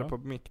lägger inte Ja. det på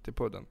mick till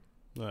podden.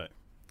 Nej.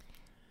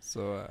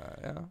 Så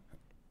ja.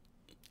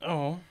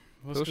 Ja,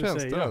 vad Hur ska vi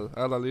känns säga? det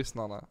alla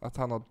lyssnarna att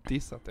han har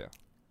dissat er?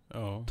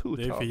 Ja, Totalt.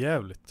 det är för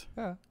jävligt.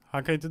 Ja.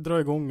 Han kan inte dra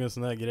igång en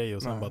sån här grej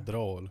och sen Nej. bara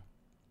dra eller?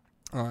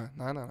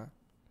 Nej. Nej,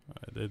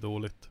 det är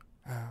dåligt.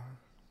 Ja.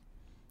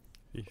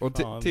 Fy Och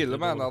fan, till det och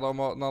med är när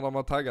dåligt. de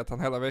har taggat han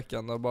hela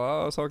veckan och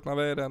bara jag saknar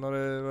vdn och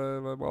det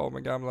var bra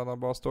med gamla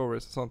bara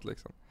stories och sånt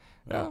liksom.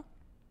 Ja.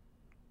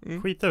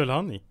 Skiter väl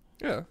han i?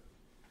 Ja.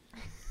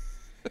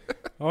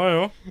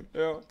 Ja.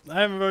 Ja.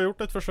 Nej, men vi har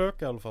gjort ett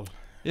försök i alla fall.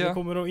 Vi Ja.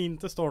 kommer nog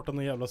inte starta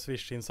någon jävla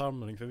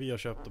Swish-insamling för vi har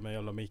köpt de här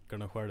jävla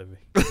mickarna själva.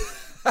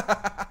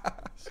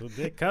 Så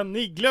det kan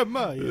ni glömma,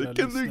 era Det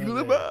kan du lyssnare.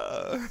 glömma.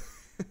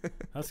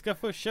 Han ska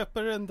få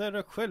köpa den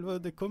där själv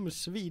och det kommer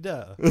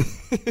svida.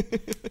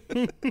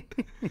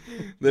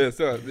 Det är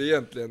så, det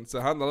egentligen så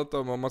handlar det inte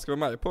om man ska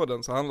vara med på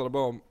den, så handlar det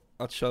bara om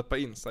att köpa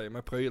in sig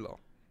med prylar.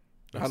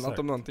 Det handlar Exakt.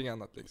 inte om någonting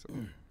annat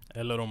liksom.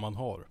 Eller om man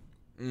har.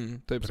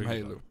 Typ som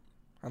Prylar. Halo.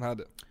 Han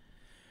hade.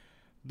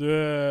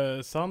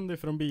 Du, Sandy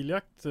från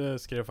Biljakt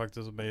skrev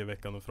faktiskt med mig i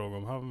veckan och frågade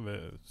om han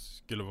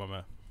skulle vara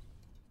med.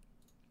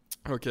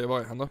 Okej,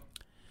 vad är han då?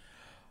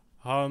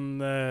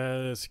 Han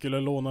skulle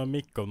låna en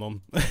mick av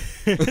någon.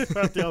 För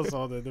att jag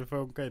sa det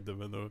funkar inte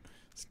med något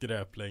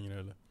skräp längre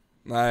eller.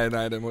 Nej, det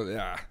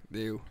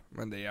är ju,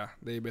 men det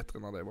är bättre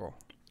när det är bra.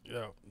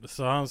 Ja,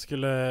 så han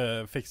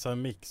skulle fixa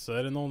en mix. Så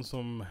är det någon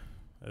som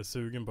är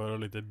sugen på att höra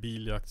lite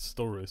biljakt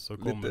stories så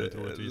kommer det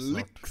troligtvis snart.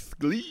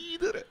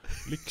 lyxglidare.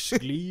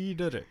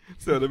 Lyxglidare.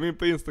 Så du min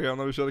på Instagram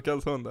när vi körde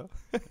Karlshonda?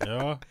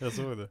 Ja, jag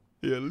såg det.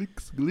 Jag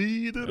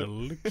lyxglidare.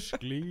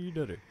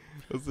 Lyxglidare.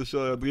 Och så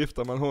kör jag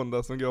driftar med en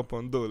Honda som går på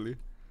en dolly.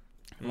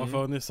 Varför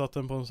har ni satt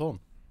den på en sån?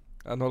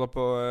 Han håller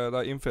på,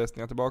 där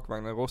infästningar till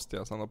bakvagnen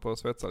rostiga, så han håller på att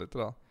svetsa lite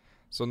där.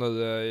 Så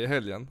nu i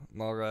helgen,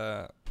 när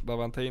där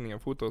var en tidning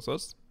och fotade hos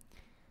oss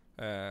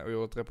och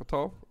gjorde ett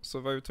reportage, så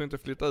var vi tvungna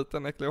att flytta ut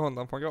den äckliga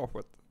Hondan från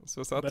garaget.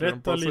 Så satte vi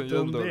den på Berätta lite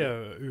om det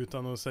det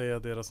utan att säga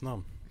deras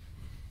namn.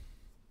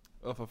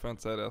 Varför får jag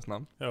inte säga deras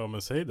namn? Ja,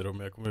 men säg det då,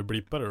 men jag kommer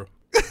blippa det då.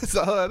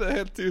 Så här är det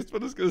helt tyst, för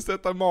du skulle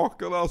sätta en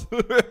marker där så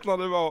du vet när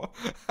det var.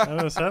 Ja,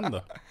 men sen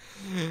då?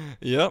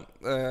 Ja,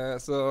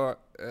 så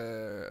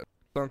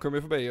de kom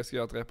ju förbi och skulle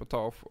göra ett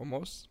reportage om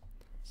oss.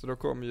 Så då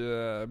kom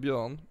ju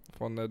Björn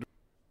från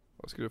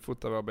och skulle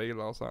fota våra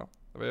bilar och så här.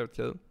 Det var jävligt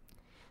kul.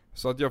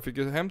 Så att jag fick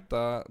ju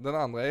hämta den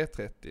andra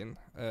E30,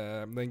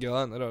 den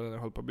gröna då, den jag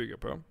håller på att bygga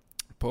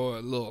på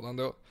lördagen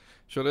då.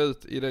 Körde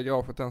ut i det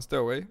garaget den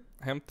står i,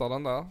 hämtar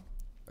den där,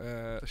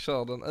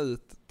 kör den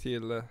ut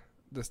till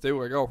det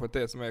stora garaget,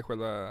 det som är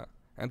själva,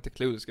 inte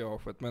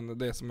klodisgaraget, men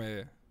det som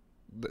är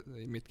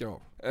i mitt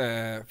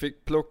garage.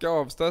 Fick plocka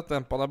av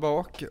stötdämparna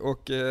bak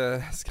och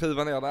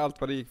skruva ner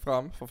allt vad det gick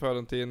fram för att få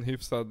den till en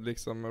hyfsad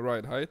liksom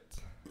ride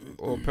height.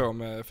 Och på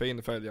med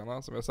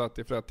finfälgarna som jag satt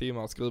i flera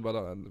timmar och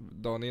skruvade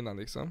dagen innan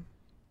liksom.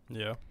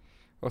 Ja.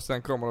 Och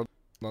sen kommer det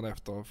dagen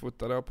efter och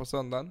fotade då på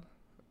söndagen.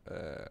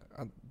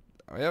 Han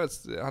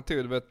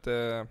tog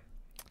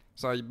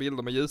så här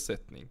bilder med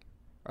ljussättning.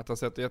 Att han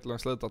sätter jättelång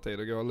slutartid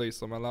och går och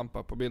lyser med en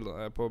lampa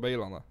på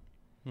bilarna.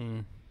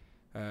 Mm.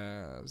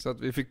 Så att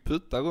vi fick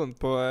putta runt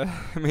på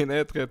min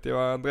E30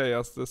 och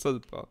Andreas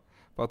Supra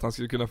för att han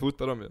skulle kunna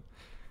fota dem ju.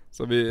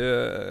 Så vi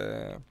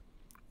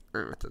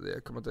jag vet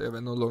inte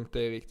hur långt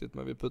det är riktigt,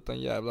 men vi puttade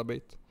en jävla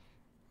bit.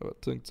 Det var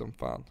tungt som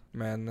fan.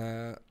 Men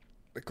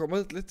det kommer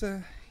ut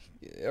lite,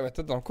 jag vet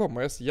inte, de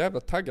kommer, jag är så jävla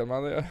taggad,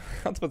 men jag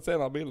har inte fått se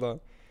några bilder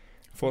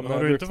från.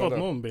 Har du inte fått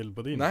någon bild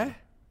på din? Nej.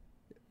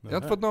 Jag har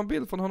inte fått någon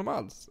bild från honom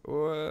alls.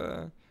 Och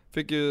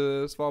fick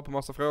ju svar på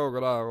massa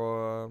frågor där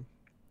och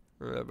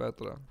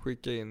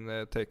skicka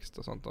in text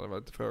och sånt. Och det var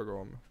lite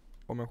frågor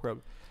om mig själv.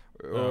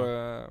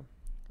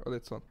 Och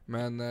lite sånt.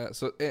 Men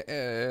så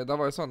där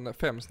var ju sån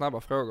 5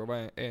 snabba frågor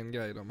var en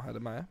grej de hade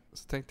med.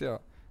 Så tänkte jag,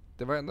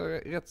 det var ändå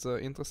rätt så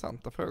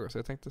intressanta frågor, så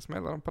jag tänkte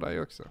smälla dem på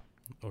dig också.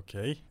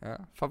 Okej. Ja,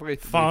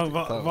 favorit. Fan,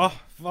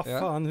 vad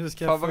fan, hur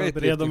ska jag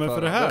förbereda mig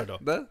för det här då?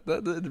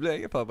 Det blir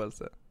ingen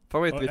förberedelse.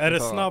 Är det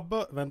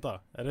snabba,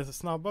 är det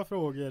snabba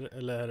frågor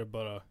eller är det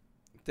bara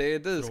det är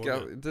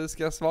du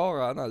ska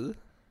svara nu.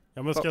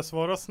 Ja, men ska jag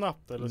svara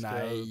snabbt eller ska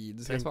Nej,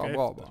 du ska tänka svara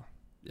bra efter? bara.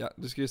 Ja,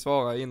 du ska ju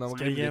svara inom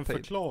ska jag ge en rimlig tid.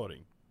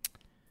 förklaring?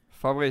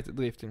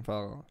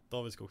 Favoritdriftingförare.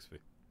 David Skogsby.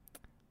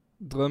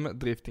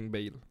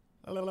 Drömdriftingbil.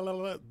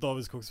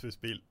 David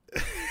Skogsbys bil.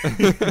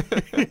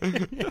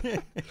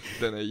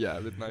 Den är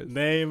jävligt nice.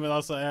 Nej, men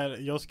alltså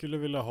jag skulle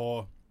vilja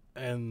ha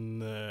en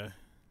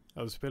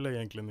det spelar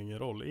egentligen ingen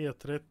roll.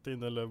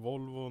 E30 eller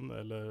Volvon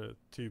eller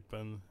typ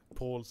en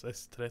Pauls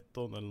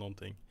S13 eller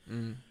någonting.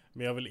 Mm.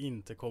 Men jag vill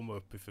inte komma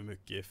upp i för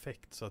mycket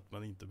effekt så att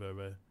man inte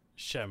behöver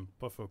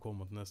kämpa för att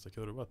komma till nästa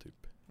kurva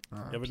typ. Ja,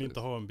 jag vill precis. inte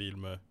ha en bil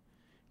med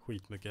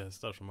skitmycket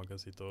hästar som man kan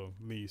sitta och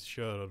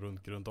mysköra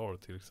runt Gröndal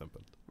till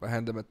exempel. Vad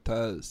hände med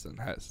 1000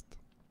 häst?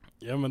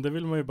 Ja, men det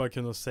vill man ju bara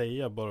kunna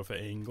säga bara för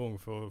en gång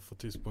för att få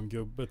tyst på en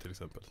gubbe till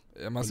exempel.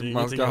 Ja, Men det är man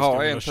ingenting ska jag ha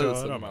skulle en vilja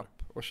 1000 köra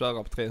mapp och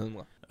köra på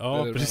 300.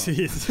 Ja, det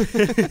precis.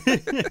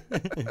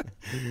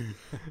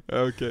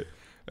 Ja, okej.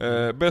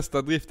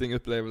 Bästa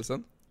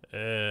driftingupplevelsen?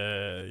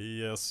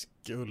 Jag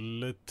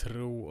skulle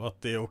tro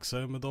att det också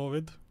är med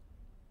David.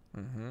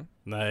 Mhm.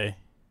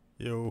 Nej.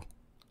 Jo.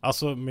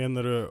 Alltså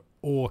menar du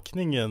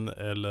åkningen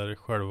eller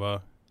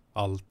själva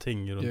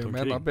allting runt Jag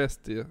omkring? menar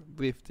bäst i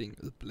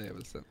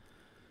driftingupplevelsen.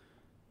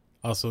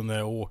 Alltså när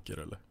jag åker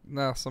eller?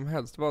 När som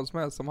helst, vad som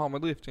helst som har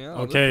med drifting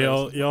att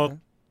göra. Okej,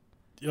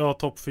 jag har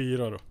topp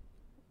 4 då.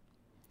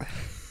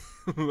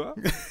 Va?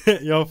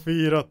 Jag har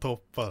 4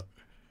 toppar.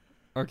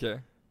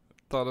 Okej.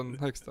 Ta den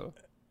högsta då.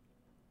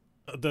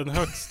 Den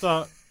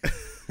högsta...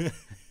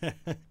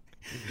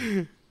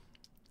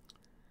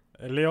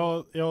 Eller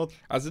jag...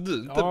 Alltså du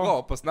är inte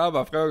bra på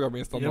snabba frågor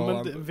minst om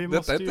Ja, men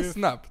detta är inte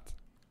snabbt.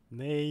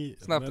 Nej.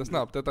 Snabbt är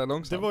snabbt, detta är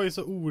långsamt. Det var ju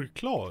så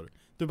oklar.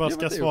 Du bara,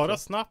 ska jag svara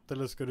snabbt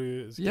eller ska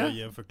jag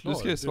ge en förklaring? Du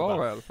ska ju svara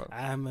bara, i alla fall.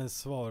 Nej, men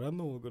svara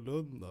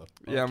någorlunda.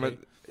 Ja, men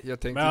jag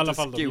tänkte men i alla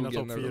fall inte då, mina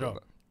skogen topp 4.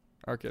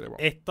 Okej, det är bra.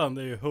 Ettan,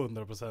 det är ju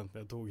 100%,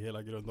 men jag tog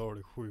hela Gröndal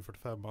i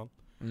 745an.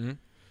 Mm.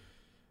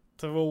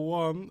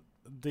 2an,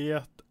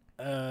 det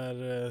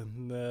är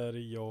när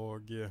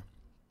jag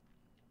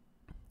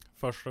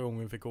första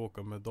gången fick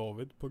åka med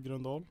David på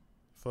Gröndal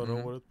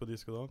förra året på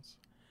diskodans.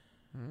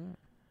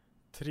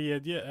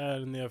 3:e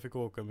är när jag fick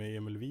åka med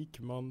Emil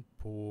Wikman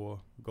på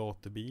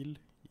gatubil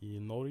i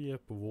Norge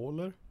på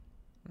Våler.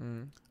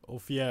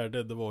 Och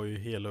 4:e, det var ju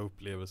hela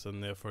upplevelsen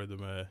när jag följde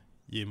med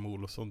Jim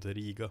Olofsson till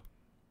Riga.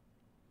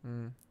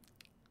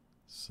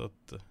 Så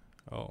att,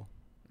 ja,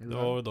 det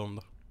var väl de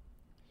då.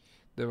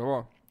 Det var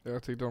bra.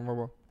 Jag tyckte de var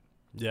bra.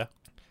 Ja.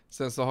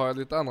 Sen så har jag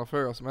lite andra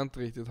frågor som inte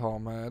riktigt har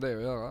med det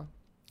att göra.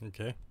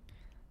 Okej.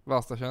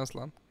 Värsta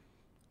känslan?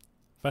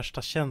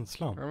 Värsta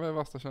känslan? Ja, vad är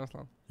värsta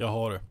känslan? Jag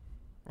har det.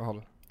 Vad har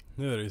du?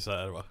 Nu är det ju så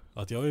här va.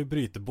 Att jag har ju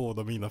brutit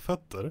båda mina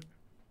fötter.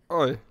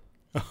 Oj.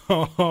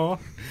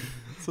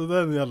 Så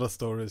den jävla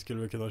story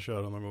skulle vi kunna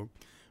köra någon gång.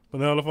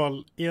 Men i alla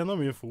fall, ena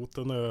min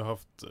foten har jag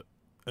haft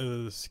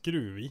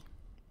skruv i.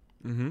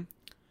 Mhm.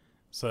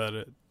 Så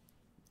här,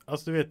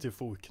 alltså du vet ju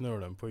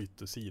fotknölen på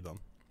yttersidan.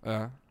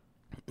 Ja.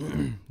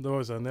 Det var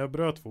ju så här, när jag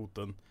bröt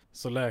foten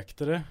så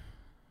läkte det.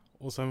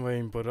 Och sen var jag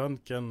in på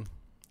röntgen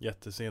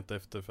jättesent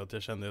efter för att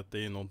jag kände att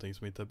det är någonting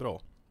som inte är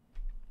bra.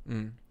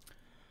 Mm.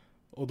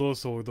 Och då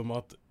såg de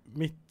att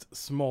mitt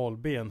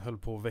smalben höll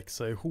på att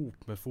växa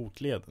ihop med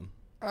fotleden.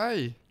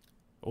 Aj.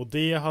 Och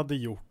det hade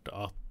gjort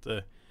att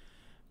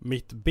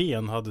mitt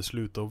ben hade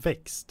slutat att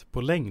växt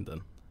på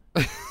längden.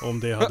 Om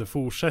det hade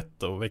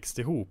fortsatt och växt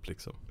ihop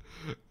liksom.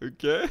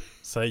 Okej.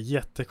 Så här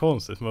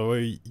jättekonstigt. Men det var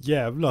ju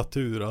jävla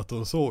tur att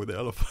de såg det i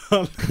alla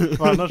fall.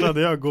 För annars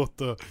hade jag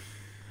gått och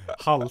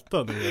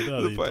haltat ner. Det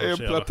hade Du får en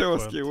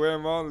platåsko och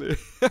en vanlig.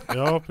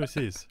 Ja,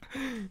 precis.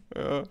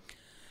 Ja.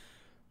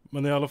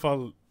 Men i alla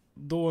fall,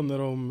 då när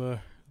de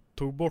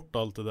tog bort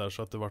allt det där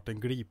så att det vart en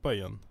glipa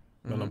igen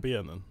mellan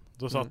benen.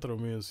 Då satte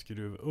de ju en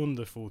skruv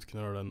under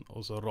fotknölen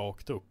och så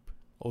rakt upp.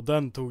 Och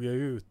den tog jag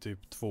ut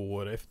typ 2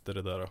 år efter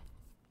det där.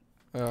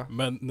 Ja.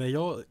 Men när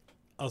jag,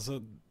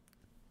 alltså,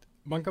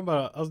 man kan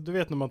bara, alltså du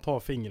vet när man tar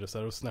fingret så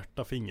här och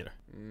snärtar fingret.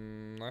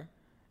 Nej.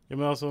 Ja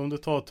men alltså om du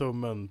tar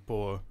tummen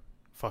på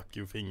fuck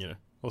you fingret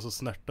och så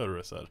snärtar du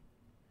det så här.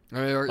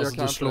 Nej, jag Alltså,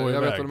 kan du slår inte.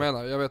 Jag iväg. vet vad du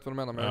menar. Jag vet vad du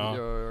menar men Ja.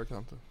 jag kan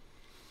inte.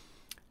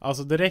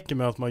 Alltså det räcker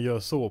med att man gör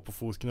så på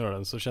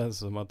fotknölen så känns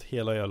det som att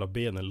hela jävla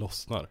benen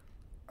lossnar.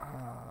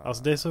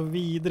 Alltså det är så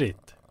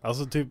vidrigt.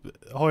 Alltså typ,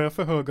 har jag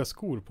för höga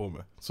skor på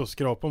mig så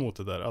skrapa mot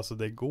det där. Alltså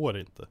det går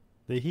inte.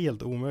 Det är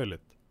helt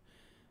omöjligt.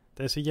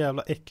 Det är så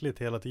jävla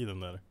äckligt hela tiden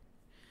där.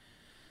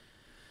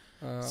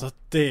 Så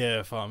att det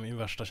är fan min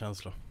värsta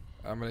känsla.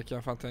 Ja men det kan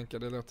jag fan tänka.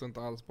 Det låter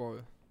inte alls bra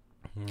ju.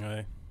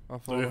 Nej.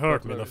 Varför Du har ju håller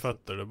hört på på mina det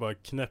fötter. Det bara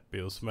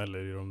knäpper och smäller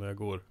i dem när jag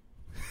går.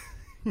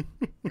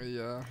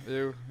 Ja,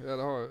 jo, ja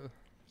det har jag.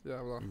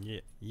 Jävlar.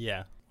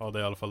 Yeah. Ja det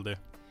är i alla fall det.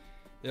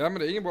 Ja men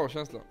det är ingen bra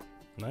känsla.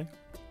 Nej.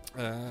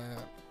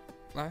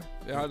 Nej,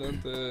 jag hade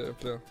inte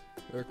fler.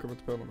 Jag kom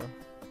inte på någon mer.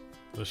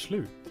 Det är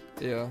slut.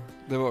 Ja,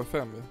 det var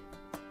 5 ju.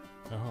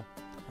 Jaha.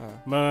 Ja.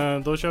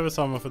 Men då kör vi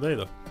samma för dig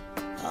då.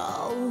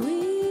 Are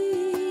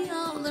we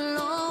on the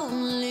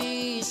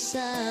lonely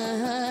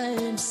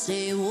side?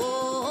 Say,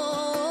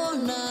 oh,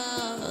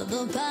 now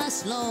the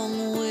past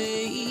long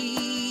way.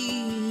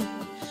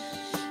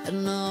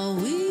 And are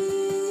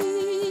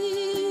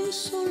we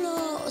so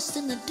lost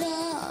in the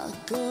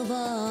dark of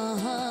our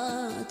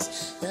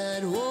hearts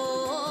that,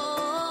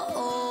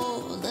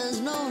 oh,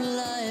 there's no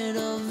light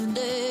of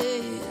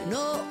day?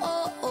 No,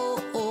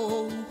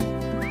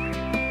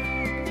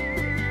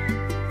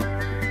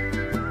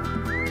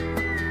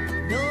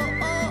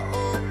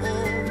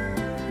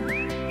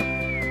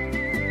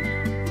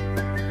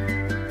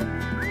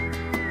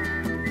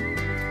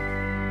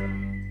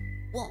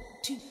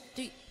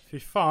 Fy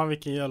fan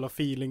vilken jävla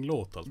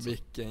feeling-låt alltså.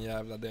 Vilken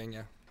jävla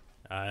dänga.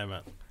 Nej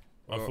men.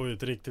 Man får ju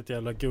ett riktigt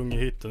jävla gung i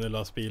hytten i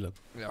lastbilen.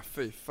 Ja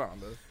fy fan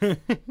det.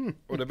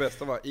 Och det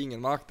bästa var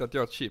ingen märkte att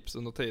jag åt chips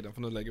under tiden.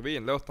 För nu lägger vi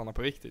in låtarna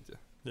på riktigt ju.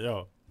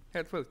 Ja.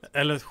 Helt sjukt.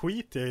 Eller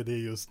skit jag i det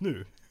just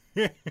nu.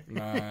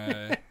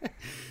 Nej.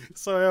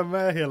 Så är jag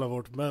med hela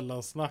vårt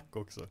mellansnack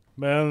också.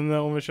 Men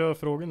om vi kör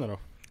frågorna då.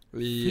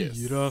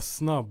 Yes. 4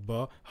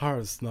 snabba,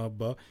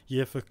 halvsnabba,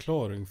 ge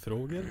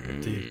förklaringfrågor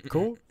till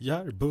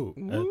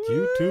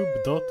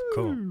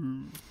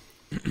kjarbo@youtube.com.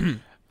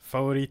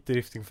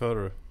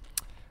 Favoritdriftingförare?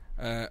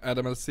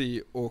 Adam LC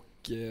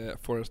och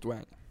Forrest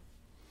Wang.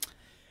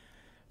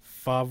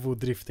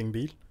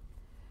 Favoritdriftingbil?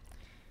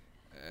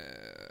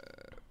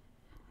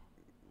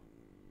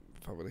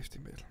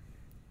 Favoritdriftingbil.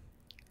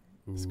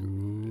 Alltså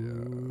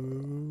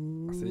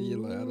jag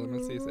gillar Adam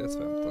LC's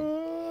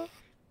S15.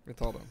 Vi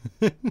tar den.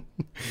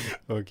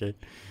 Okej.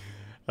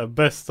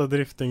 Bästa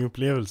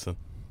driftingupplevelsen?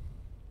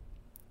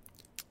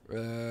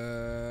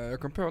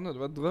 Jag kom på nu, det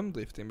var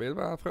drömdriftingbil.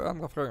 Vad var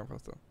andra frågan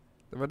förresten?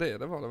 Det var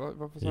det var.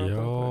 Varför sa jag inte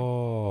det?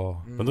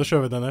 Ja, men då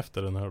kör vi den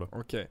efter den här då.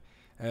 Okej.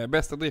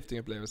 Bästa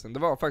driftingupplevelsen, det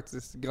var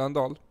faktiskt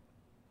Gröndal.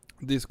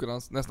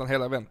 Discodans, nästan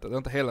hela eventet. Det var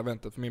inte hela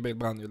eventet för min bil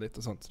brann ju lite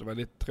och sånt. Så det var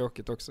lite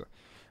tråkigt också.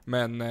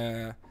 Men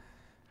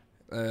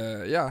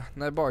ja,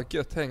 när bara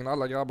gött häng när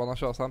alla grabbarna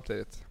kör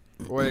samtidigt.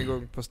 Och en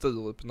gång på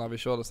Sturup när vi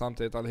körde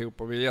samtidigt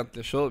allihop. Och vi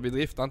egentligen vi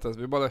driftade inte ens.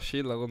 Vi bara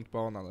chillade runt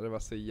banan och det var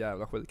så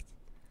jävla sjukt.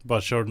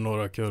 Bara körde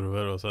några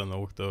kurvor och sen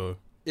åkte och...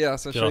 Ja,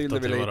 sen Skratta kylde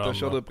vi till lite varandra. och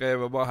körde upp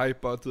bredvid och bara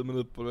hypade tummen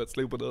upp och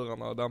slog på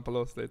dörrarna och dampade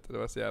loss lite. Det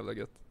var så jävla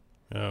gött.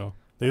 Ja,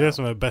 det är det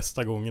som är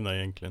bästa gångerna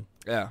egentligen.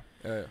 Ja.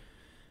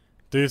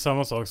 Det är ju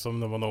samma sak som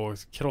när man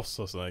åker cross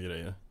och såna här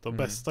grejer. De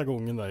bästa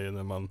gångerna är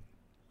när man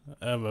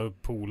är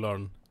med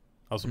polaren.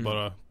 Alltså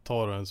bara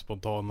tar en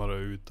spontanare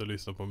ut och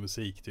lyssnar på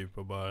musik typ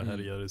och bara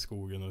härjar i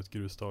skogen och ett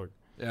grustag.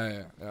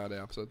 Ja, det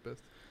är absolut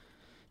bäst.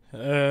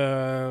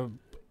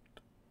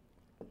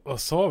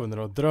 Vad sa vi nu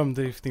då?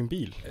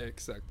 Drömdriftingbil?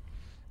 Exakt.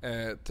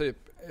 Typ,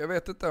 jag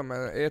vet inte om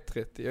en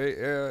E30.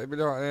 Jag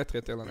vill ha en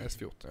E30 eller en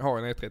S14. Jag har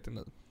en E30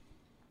 nu.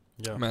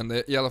 Ja. Men det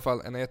är i alla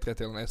fall en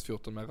E30 eller en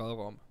S14 med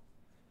rörram.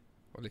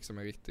 Och liksom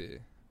en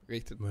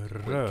riktigt med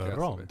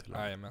rörram till och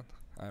med?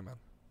 Jajamän.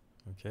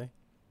 Okej.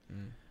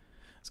 Mm.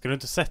 Ska du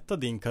inte sätta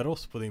din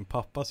kaross på din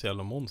pappas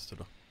jävla monster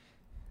då?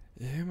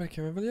 Ja, men det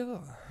kan vi väl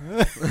göra.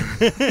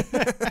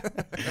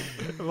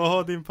 Vad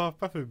har din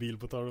pappa för bil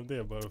på tal om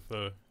det, bara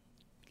för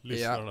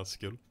lyssnarnas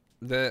skull?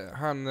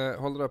 Han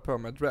håller där på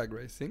med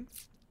dragracing.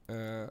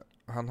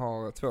 Han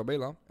har 2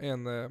 bilar.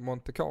 En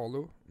Monte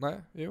Carlo.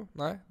 Nej,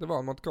 det var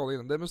en Monte Carlo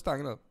innan. Det är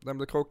Mustang nu. Den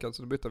blev krockad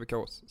så då bytte vi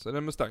kaross. Så det är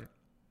en Mustang.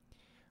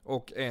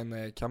 Och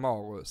en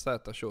Camaro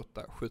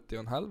Z28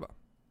 70,5.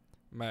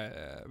 Med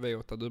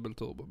V8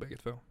 dubbelturbo bägge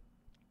två.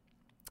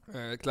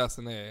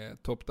 Klassen är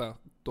Top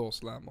Door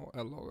Slammer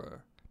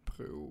eller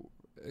Pro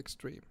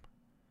Extreme.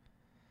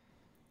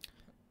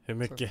 Hur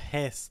mycket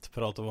häst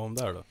pratar vi om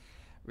där då?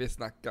 Vi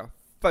snackar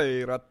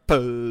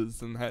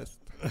 4000 häst.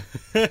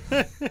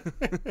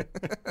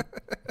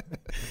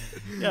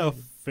 Ja,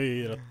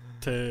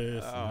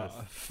 4000 häst.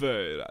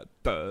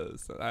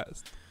 4000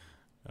 häst.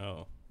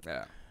 Ja.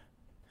 Ja.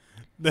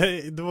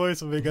 Det var ju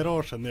som i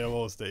garagen när jag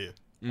var hos dig.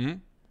 Mm.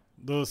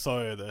 Då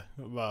sa jag det.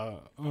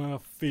 Bara,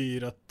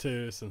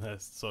 4000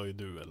 häst sa ju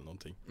du eller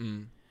någonting.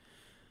 Mm.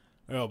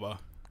 Och jag bara,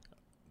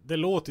 det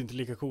låter inte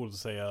lika coolt att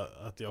säga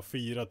att jag har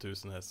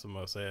 4000 häst som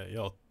att säga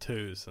jag har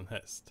 1000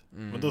 häst.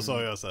 Men då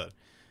sa jag så här,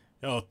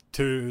 jag har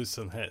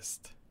 1000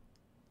 häst.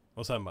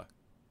 Och sen bara,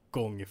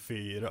 gånger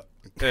 4.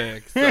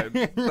 Exakt.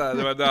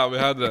 Det var där vi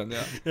hade den,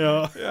 ja.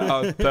 Ja. Jag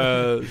har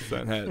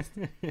 1000 häst.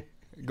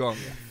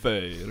 Gånger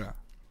 4.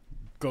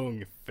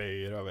 Gånger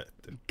 4 vet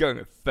du.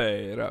 Gånger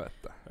 4 vet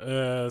du.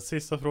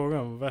 Sista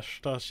frågan,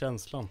 värsta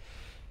känslan?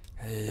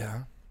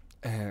 Ja.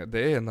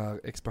 Det är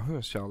när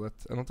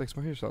expansionskärlet,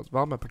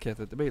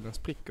 värmepaketet i bilen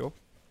spricker.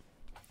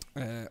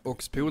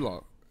 Och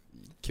spolar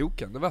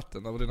kokande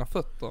vatten över dina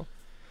fötter.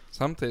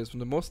 Samtidigt som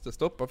du måste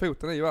stoppa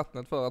foten i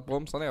vattnet för att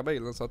bromsa ner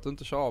bilen så att du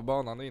inte kör av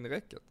banan in i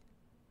räcket.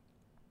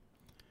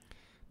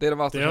 Det är den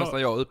värsta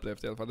känslan jag har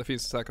upplevt i alla fall. Det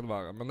finns säkert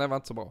värre, men det var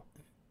inte så bra.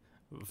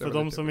 För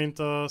de som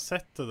inte har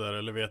sett det där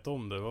eller vet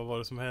om det, vad var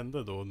det som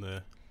hände då?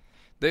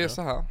 Det är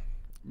så här.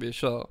 Vi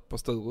kör på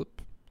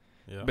Sturup.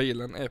 Ja.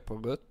 Bilen är på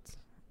rött.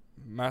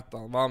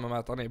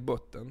 Värmemätaren är i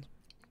botten.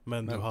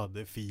 Men du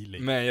hade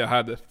feeling. Men jag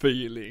hade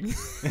feeling.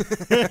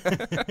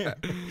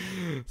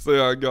 Så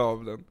jag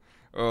gav den.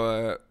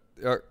 Och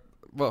jag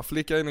bara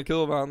flickar in i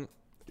kurvan.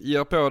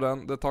 Ger på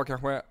den. Det tar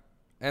kanske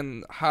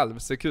en halv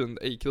sekund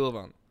i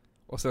kurvan.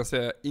 Och sen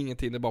ser jag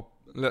ingenting. Det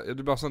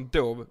är bara sån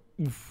dov.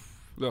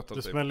 Låter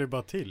det smäller ju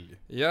bara till.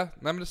 Ja,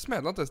 nej men det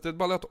smäller inte. Det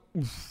bara låter.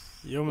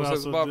 Jo, men och sen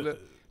alltså, så bara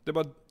det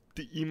bara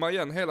immar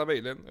igen hela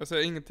bilen. Jag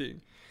ser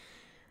ingenting.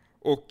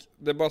 Och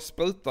det bara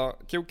sprutar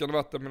kokande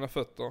vatten med mina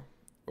fötter.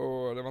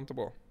 Och det var inte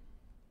bra.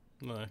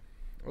 Nej.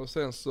 Och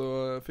sen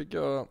så fick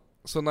jag,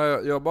 så när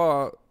jag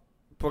bara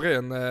på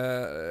ren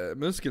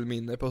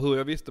muskelminne på hur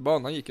jag visste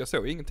banan gick, jag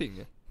såg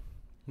ingenting.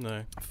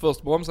 Nej.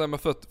 Först bromsade jag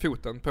med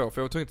foten på,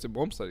 för jag tog inte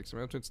bromsa liksom,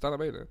 jag tog inte stanna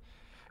bilen.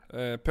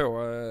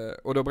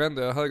 Och då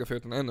brände jag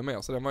högerfoten ännu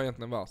mer, så den var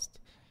egentligen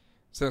värst.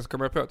 Sen så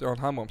kom jag på att jag har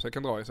en handbroms jag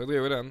kan dra i, så jag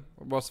drog i den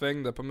och bara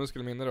svängde på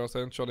muskelminne då, så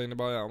jag inte körde in i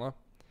barriärerna.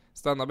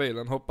 Stannar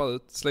bilen, hoppar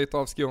ut, sliter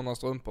av skorna och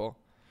strumpor.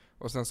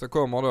 Och sen så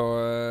kommer då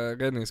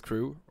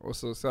räddningscrew och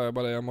så säger jag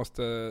bara det, jag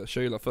måste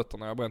kyla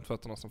fötterna, jag har bränt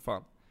fötterna som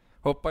fan.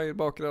 Hoppar in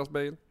bak i deras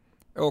bil,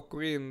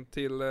 åker in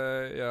till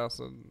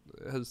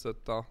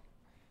huset där,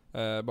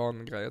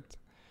 barngrejet.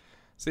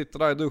 Sitter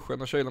där i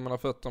duschen och kyler mina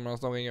fötter medan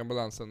de ringer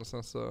ambulansen och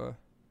sen så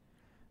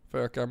får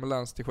jag åka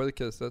ambulans till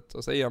sjukhuset.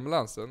 Och så i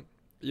ambulansen,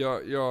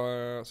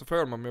 så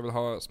frågar de om jag vill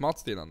ha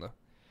smärtstillande.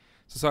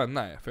 Så sa jag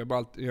nej,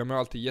 för jag mår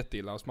alltid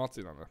jätteilla av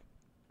smärtstillande.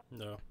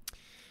 Ja.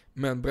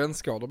 Men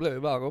brännskador blir ju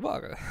värre och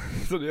värre.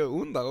 Så det gör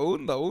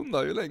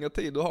ondare ju längre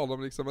tid du har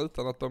dem liksom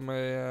utan att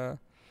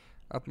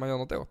att man gör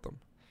något åt dem.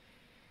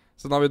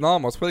 Så när vi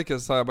närmar oss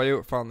sjukhuset så säger jag bara,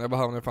 jo fan jag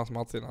behöver nu fan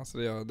smärtstillande. Så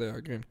det gör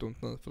grymt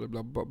ont nu, för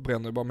det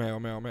bränner bara mer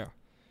och mer och mer.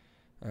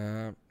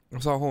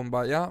 Och så har hon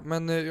bara, ja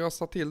men jag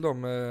sa till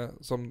dem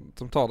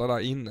som tar det där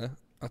inne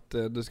att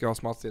du ska ha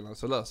smärtstillande,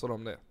 så löser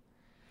de det.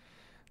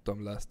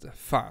 De löste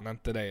fan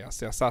inte det.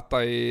 Alltså jag satt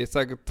där i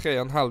säkert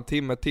 3,5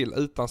 timme till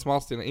utan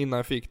smärtstillande innan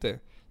jag fick det.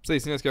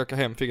 Precis när jag ska åka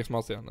hem fick jag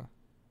smärtstillande.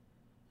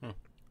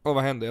 Och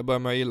vad hände? Jag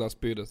började med illa och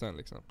spydde sen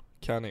liksom.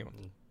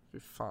 Kanon. Fy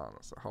fan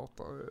alltså, jag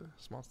hatar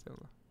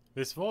smärtstillande.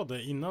 Visst var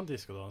det innan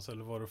diskodans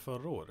eller var det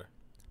förra året?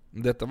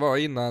 Detta var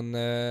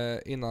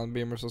innan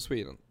Bimmers of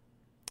Sweden.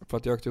 För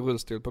att jag åkte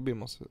rullstol på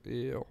Bimmers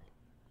i år.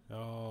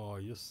 Ja,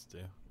 just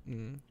det.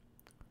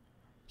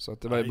 Så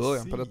att det var i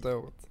början på detta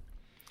året.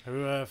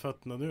 Hur är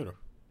fötterna nu då?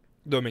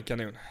 De är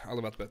kanon,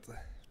 aldrig varit bättre.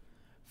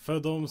 För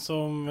de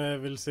som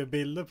vill se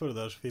bilder på det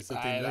där så finns det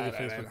ett inlägg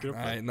i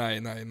Facebookgruppen.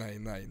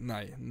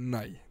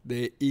 Nej. Det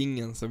är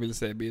ingen som vill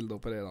se bilder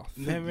på det där.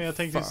 Nej, men jag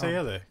tänkte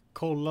säga det.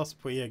 Kollas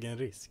på egen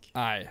risk.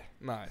 Nej.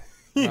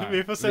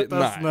 Vi får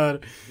sätta en sån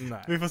här,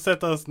 Nej. vi får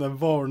sätta en sån här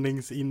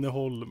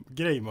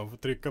varningsinnehåll-grej man får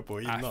trycka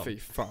på innan. Nej fy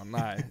fan,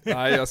 nej.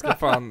 Nej jag ska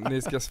fan,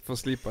 ni ska få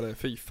slippa det.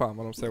 Fy fan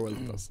vad de såg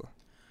ut alltså.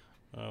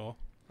 Ja.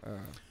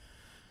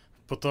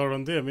 På tal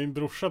om det, min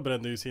brorsa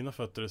brände ju sina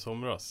fötter i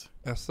somras.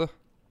 Jaså?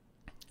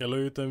 Jag la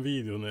ut en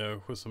video när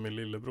jag skjutsade min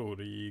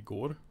lillebror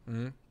igår.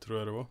 Tror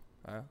jag det var.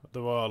 Ja. Det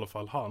var i alla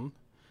fall han.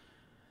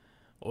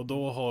 Och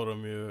då har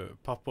de ju,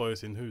 pappa har ju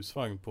sin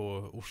husvagn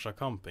på Orsa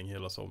camping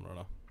hela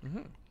somrarna.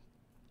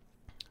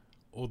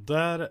 Och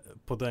där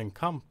på den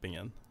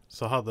campingen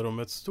så hade de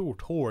ett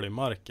stort hål i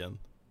marken.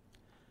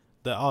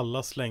 Där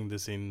alla slängde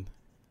sin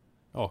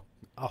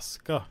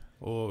aska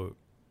och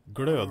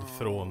glöd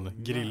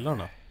från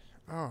grillarna.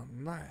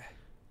 Nej.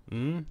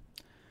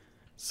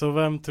 Så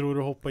vem tror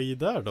du hoppade i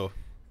där då?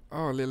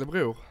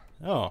 Lillebror.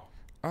 Ja.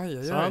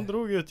 Aj. Så han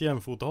drog ju ett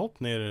jämfotahopp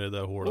ner i det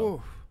där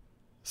hålet.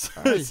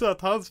 Så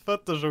att hans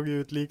fötter såg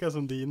ut lika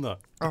som dina.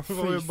 Det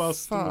var ju bara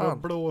stora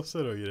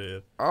blåsor och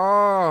grejer.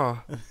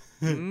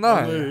 Nej.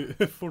 Han har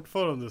ju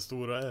fortfarande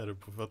stora ärr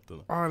på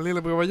fötterna.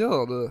 Lillebror, vad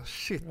gör du?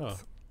 Shit. Ja.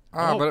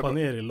 Han hoppade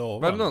ner i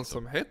lavan. Var det någon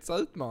som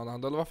hetsade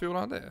utmanande eller varför gjorde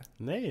han det?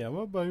 Nej, han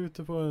var bara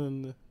ute på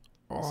en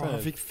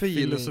han fick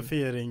feeling.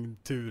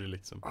 Filosofering-tur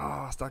liksom.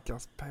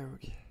 Stackars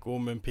påg. Gå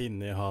med en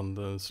pinne i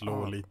handen,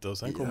 slå lite och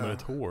sen kommer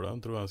ett hål.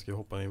 Han tror han skulle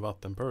hoppa i en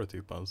vattenpöl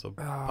typ. Så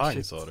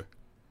pang sa det.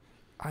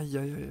 Aj.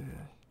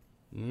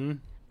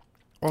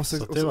 Så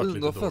så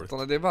under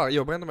fötterna, det var,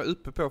 jag brände mig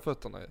uppe på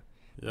fötterna.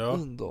 Ja.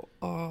 Under.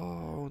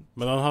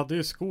 Men han hade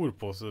ju skor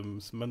på sig,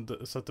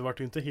 så att det var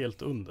ju inte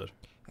helt under.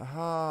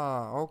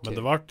 Aha, okej. Men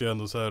det var ju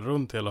ändå så här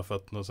runt hela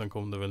fötterna och sen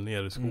kom det väl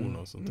ner i skorna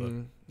och sånt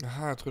där.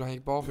 Jaha, jag trodde han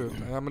gick barfota.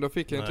 Ja, men då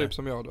fick jag en typ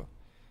som jag då.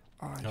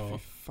 Ja. Fy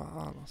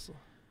fan alltså.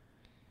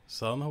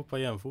 Så han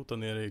hoppade jämfota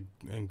ner i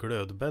en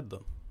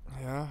glödbädden.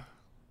 Ja.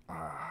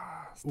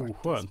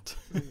 Oskönt.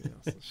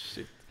 Alltså,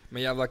 shit.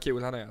 Men jävla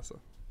cool han är alltså.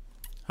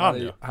 Han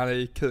är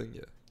ju kung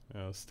ju.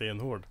 Ja,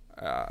 stenhård.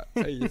 Ja,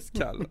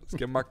 iskall.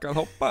 Ska Mackan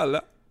hoppa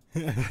eller?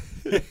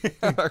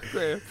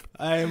 Chef.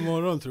 Nej,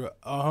 imorgon tror jag.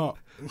 Aha.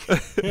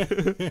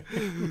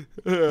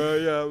 Ja,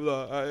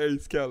 jävlar.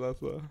 Iskall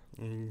alltså.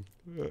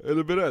 Är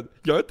du beredd?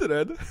 Jag är inte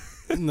rädd.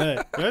 Nej,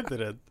 jag är inte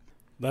rädd.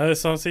 Nej,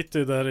 så han sitter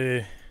ju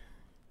där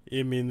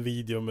i min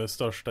video med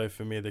största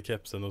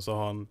FMedia-kepsen och så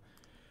har han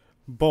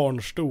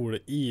barnstol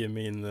i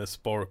min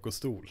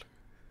Sparko-stol.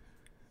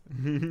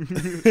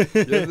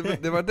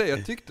 Det var det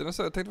jag tyckte. Jag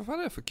tänkte, vad fan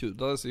är det för kul?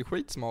 Det ser ju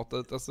skitsmart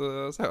ut.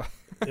 Alltså, så.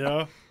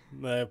 Ja,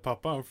 nej,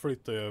 pappa han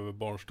flyttade ju över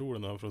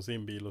barnstolen från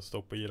sin bil och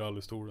stoppade i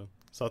rallystolen.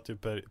 Satt ju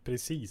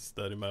precis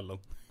däremellan.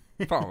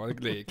 Fan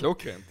vad det är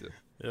klockrent ju.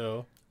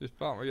 Ja.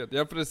 Fan vad gött.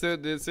 Ja, för det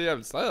ser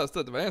jävligt seriöst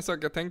ut. Det var en sak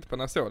jag tänkte på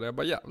när jag såg det. Jag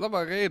bara jävlar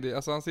vad redig.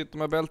 Alltså han sitter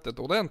med bältet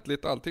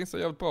ordentligt. Allting ser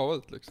jävligt bra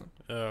ut liksom.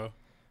 Ja.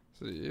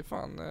 Så det är ju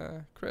fan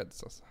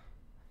creds alltså.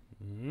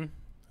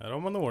 Här har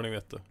man ordning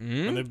vet du.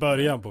 Men i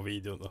början på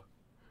videon då.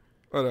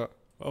 Vadå?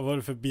 Vad var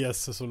det för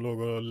bjässe som låg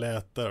och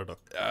lät där då?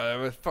 Ja, jag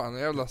vet fan,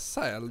 en jävla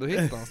säl du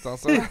hittade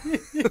någonstans.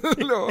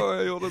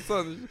 Jag gjorde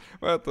sån,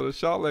 vad heter det,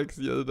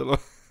 kärleksljud eller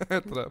vad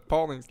heter det,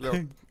 parningslåt.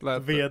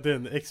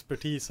 VDn,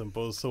 expertisen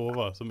på att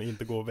sova som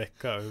inte går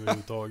väcka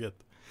överhuvudtaget.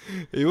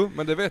 Jo,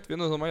 men det vet vi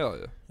nu hur man gör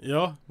ju.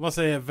 Ja, man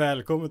säger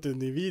välkommen till en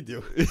ny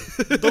video.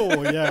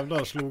 Då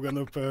jävlar slog han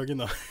upp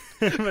ögonen.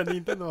 Men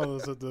inte när han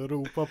suttit och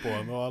ropat på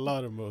honom och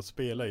alarm och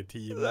spela i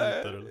 10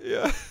 minuter. Eller?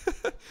 Ja.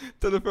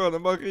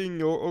 Telefonen bara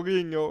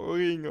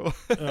ringer.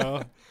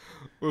 Ja.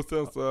 Och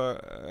sen så,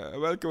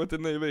 välkommen till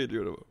en ny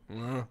video då.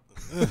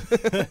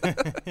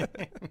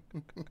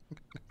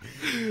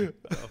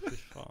 Ja, fy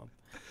fan.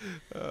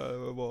 Ja, det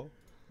var bra.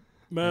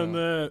 Men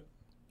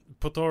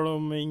på tal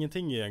om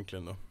ingenting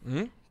egentligen då.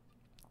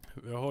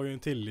 Vi har ju en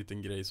till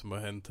liten grej som har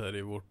hänt här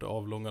i vårt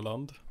avlånga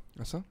land.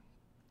 Alltså?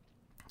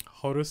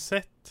 Har du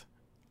sett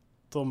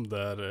de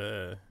där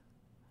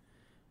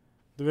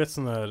du vet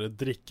såna här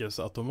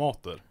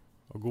drickesautomater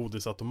och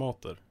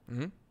godisautomater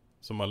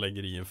som man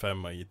lägger i en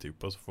 5 i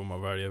typ och så får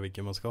man välja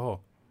vilken man ska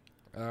ha.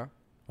 Ja.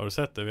 Har du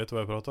sett det? Vet du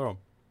vad jag pratar om?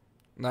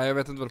 Nej, jag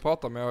vet inte vad du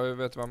pratar om, men jag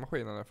vet vad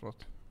maskinen är för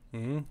något.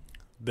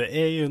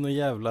 Det är ju någon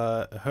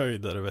jävla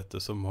höjdare vet du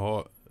som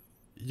har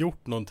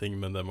gjort någonting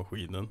med den där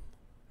maskinen.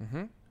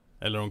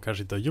 Eller de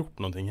kanske inte har gjort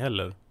någonting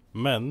heller.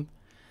 Men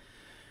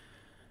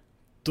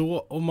då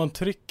om man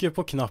trycker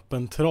på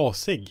knappen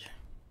trasig,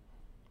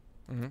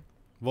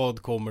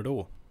 vad kommer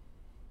då?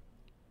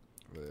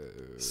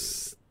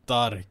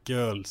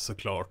 Starköl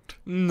såklart.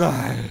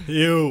 Nej.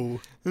 Jo.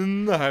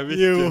 Nej,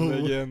 vilken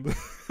legend.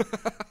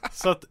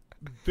 Så att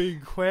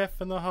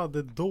byggcheferna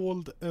hade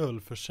dold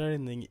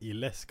ölförsäljning i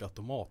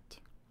läskautomat.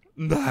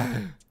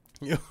 Nej.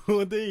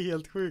 Jo, det är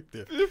helt sjukt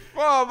det. Fy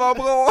fan vad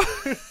bra.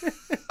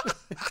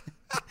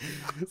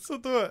 Så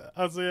då,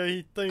 alltså jag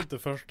hittar inte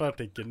första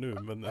artikeln nu,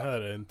 men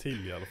här är en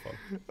till i alla fall.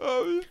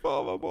 Ja, fy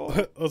fan vad bra.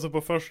 Och så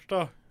på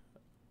första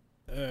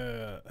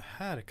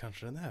här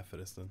kanske den är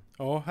förresten.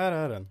 Ja, här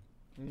är den.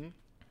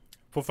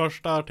 På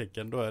första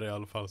artikeln då är det i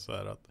alla fall så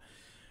här att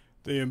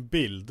det är en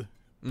bild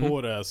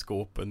på det här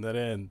skåpen där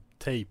det är en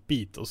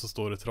tejpbit och så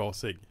står det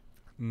trasig.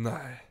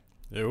 Nej.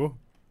 Jo.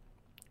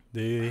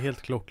 Det är ju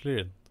helt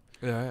klockrent.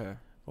 Ja.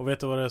 Och vet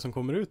du vad det är som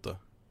kommer ut då?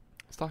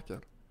 Starköl.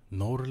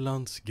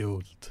 Norrlands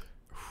guld.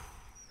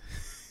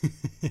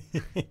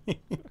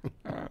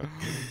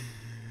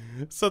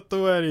 Så att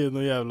då är det ju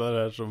någon jävlar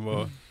här som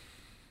var...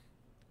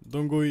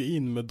 De går ju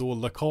in med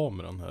dolda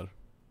kameran här.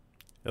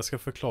 Jag ska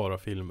förklara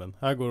filmen.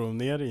 Här går de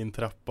ner i en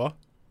trappa.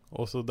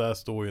 Och så där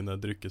står ju den här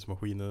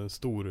dryckesmaskinen. En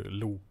stor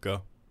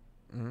Loka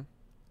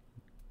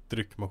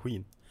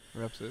dryckmaskin.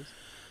 Ja, precis.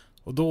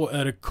 Och då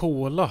är det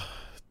cola,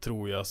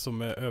 tror jag,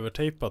 som är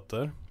övertejpat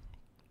där.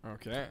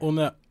 Okej. Och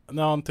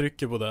när han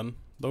trycker på den,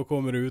 då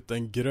kommer det ut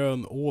en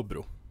grön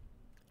Åbro.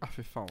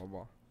 Fy fan vad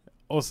bra.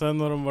 Och sen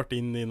har de varit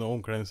inne i en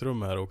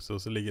omklädningsrum här också.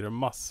 Så ligger det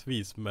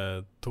massvis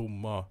med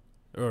tomma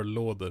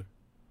öllådor.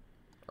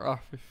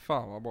 Fy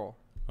fan vad bra.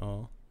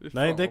 Ja. Fy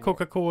fan Nej, det är vad bra.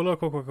 Coca-Cola och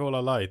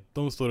Coca-Cola Light.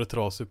 De står det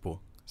trasigt på.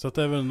 Så att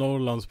det är väl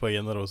Norrlands på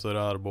ena och så är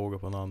det Arboga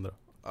på den andra.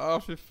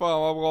 Fy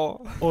fan vad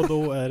bra. Och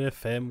då är det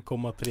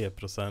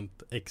 5,3%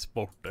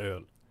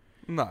 exportöl.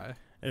 Nej.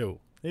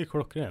 Jo, det är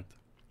klockrent.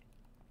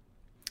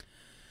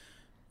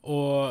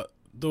 Och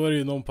då är det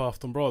ju någon på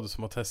Aftonbladet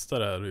som har testat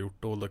det här och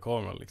gjort dolda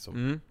kameran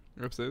liksom.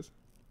 Ja, precis.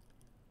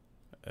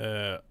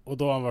 Och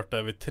då har han varit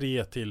där vid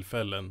 3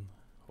 tillfällen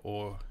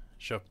och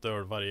köpt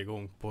öl varje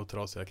gång på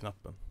trasiga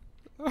knappen.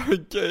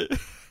 Okej.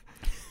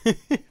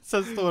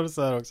 Sen står det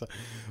så här också.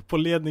 På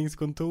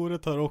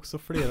ledningskontoret har också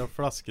flera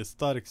flaskor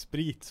stark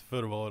sprit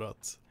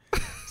förvarats.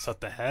 Så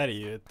att det här är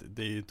ju ett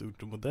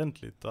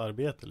utomordentligt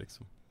arbete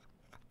liksom.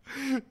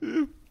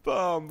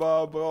 Fan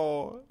vad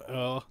bra.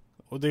 Ja,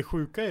 och det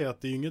sjuka är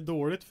att det är inget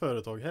dåligt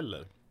företag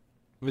heller.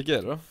 Vilka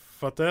är det då?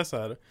 För att det är så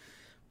här.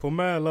 På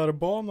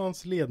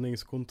Mälarbanans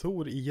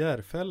ledningskontor i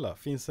Järfälla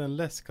finns en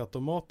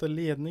läskautomat där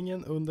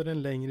ledningen under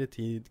en längre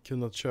tid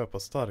kunnat köpa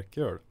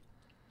starköl.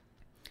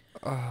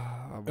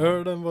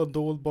 Ölen var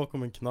dold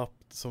bakom en knapp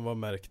som var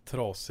märkt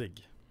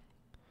trasig.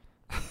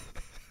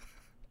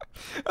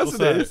 Alltså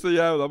så det här, är så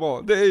jävla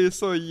bra. Det är ju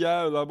så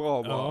jävla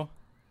bra bara. Ja.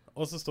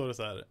 Och så står det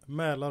så här.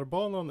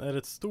 Mälarbanan är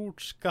ett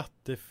stort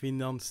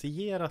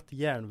skattefinansierat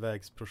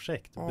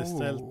järnvägsprojekt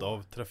beställt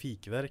av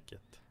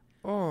Trafikverket.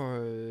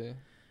 Oj.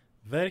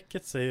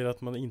 Verket säger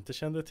att man inte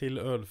kände till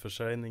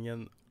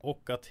ölförsäljningen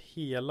och att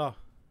hela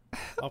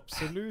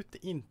absolut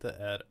inte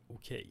är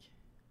okej.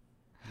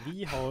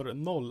 Vi har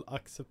noll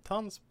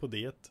acceptans på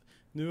det.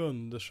 Nu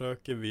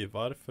undersöker vi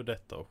varför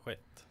detta har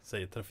skett,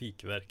 säger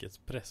Trafikverkets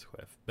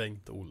presschef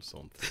Bengt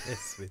Olsson till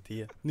SVT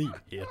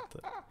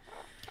Nyheter.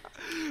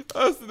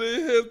 Alltså det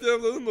är helt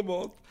jävla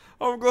underbart.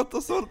 Har gått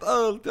och sålt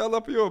öl till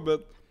alla på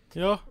jobbet.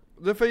 Ja.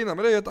 Det fina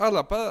med det är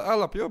att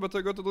alla på jobbet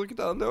har gått och druckit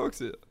öl då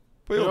också.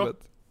 På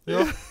jobbet.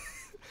 Ja.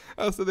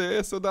 Alltså det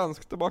är så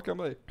danskt tillbaka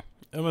med.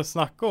 Ja men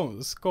snacka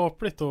om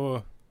skapligt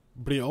att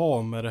bli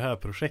av med det här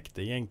projektet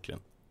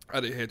egentligen.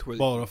 Ja det är helt sjukt.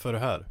 Bara för det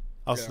här.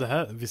 Alltså Ja. det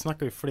här, vi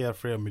snackar ju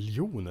flera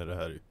miljoner det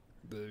här ju.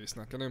 Vi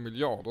snackar nu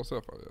miljarder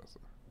så för alltså.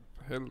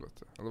 För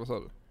helvete. Eller vad sa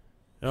du?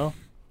 Ja.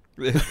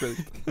 Det är helt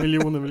sjukt.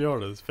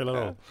 Miljarder, det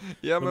spelar roll.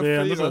 Ja men det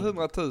är ändå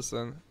 400 000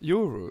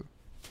 euro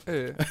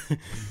är...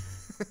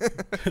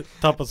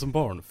 Tappat som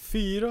barn.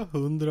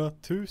 400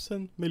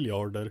 000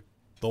 miljarder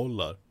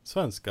dollar.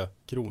 Svenska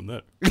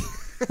kronor.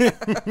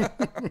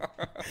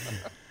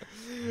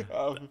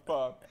 Ja för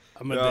fan.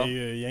 Ja, men Ja. det är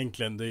ju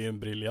egentligen det är ju en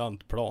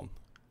briljant plan.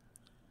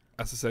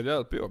 Alltså sälja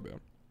öl på jobb ja.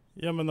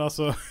 Ja men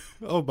alltså,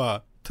 och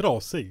bara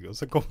trasig och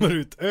så kommer det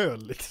ut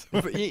öl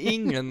liksom. För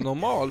ingen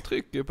normal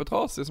trycker ju på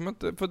trasig som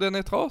inte, för den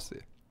är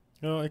trasig.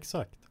 Ja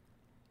exakt.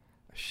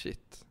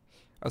 Shit.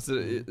 Alltså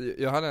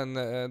jag hade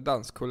en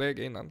dansk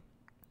kollega innan.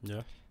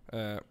 Ja.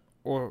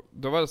 Och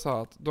då var det så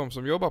här att de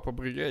som jobbar på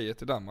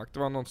bryggeriet i Danmark, det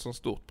var någon sån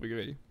stort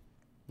bryggeri.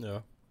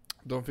 Ja.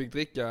 De fick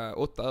dricka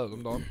 8 öl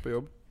om dagen på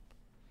jobb.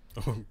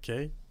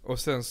 Okej. Och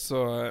sen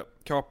så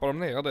kapar de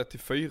ner det till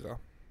 4.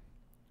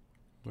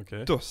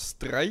 Okej. Då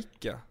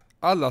strejka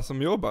alla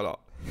som jobbar där.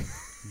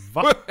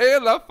 Va?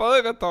 Hela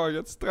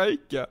företaget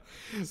strejka.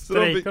 Så de fick,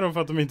 Strejkar de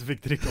för att de inte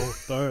fick dricka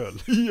 8 öl?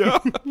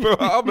 ja,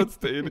 på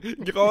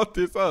arbetstid.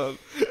 Gratis öl.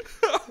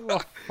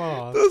 Vad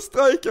fan? Då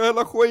strejkar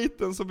hela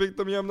skiten så fick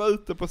de jämna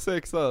ut det på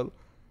 6 öl.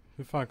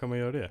 Hur fan kan man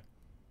göra det?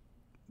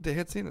 Det är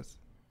helt sinnes.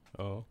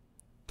 Ja.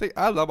 Tänk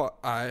alla bara,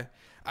 nej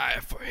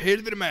för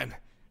helvete man.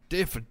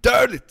 Det är för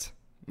dåligt.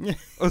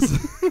 Och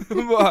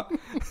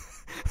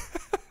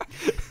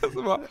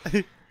så bara,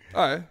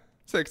 nej,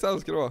 6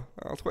 öl ska det vara.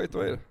 Allt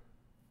skiter i det.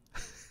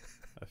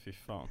 Nej fy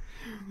fan.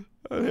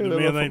 Ja, det är det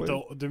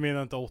Du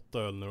menar inte 8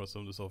 öl nu då,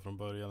 som du sa från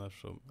början,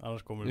 eftersom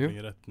annars kommer det Jo. bli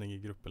en rättning i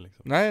gruppen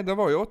liksom. Nej, det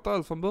var ju 8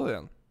 öl från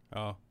början.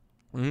 Ja.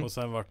 Mm. Och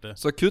sen vart det.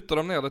 Så kuttade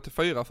de ner det till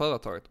 4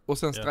 företaget. Och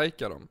sen Ja.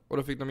 strejkade de. Och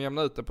då fick de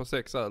jämna ut det på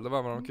 6 öl. Det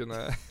var vad de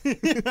kunde.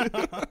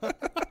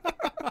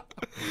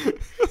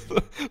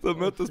 De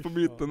möttes på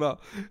mitten där.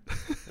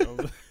 Ja,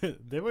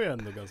 det var ju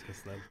ändå ganska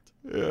snällt.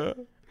 Ja,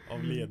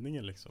 Av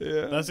ledningen liksom.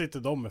 Ja. Där sitter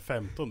de med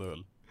 15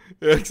 öl.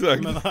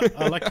 exakt. Men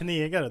alla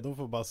knegare, de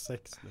får bara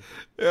 6 nu.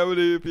 Ja men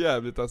det är ju för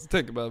jävligt alltså.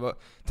 Tänk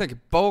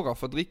bara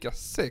för att dricka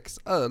 6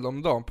 öl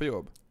om dagen på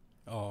jobb.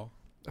 Ja.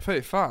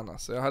 Fy fan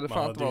alltså. Jag hade Man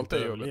fan hade inte valt inte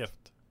det jobbet.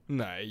 överlevt.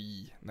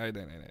 Nej. Det är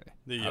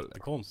Aldrig.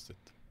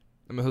 jättekonstigt.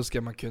 Men hur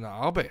ska man kunna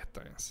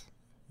arbeta ens?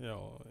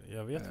 Ja,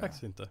 jag vet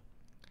faktiskt inte.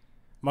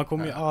 Man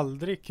kommer ju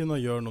aldrig kunna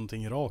göra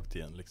någonting rakt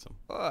igen liksom.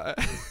 Nej.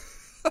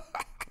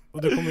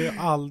 Och du kommer ju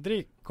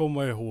aldrig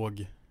komma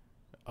ihåg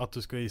att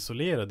du ska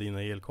isolera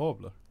dina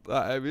elkablar.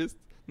 Nej, visst.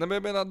 Nej, men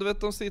jag menar, du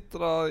vet, de sitter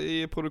där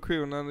i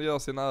produktionen och gör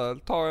sin öl.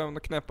 Tar en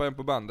och knäpper en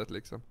på bandet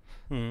liksom.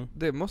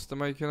 Det måste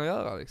man ju kunna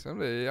göra liksom.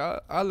 Det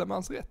är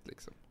allemans rätt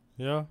liksom.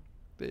 Ja.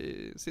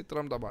 Det sitter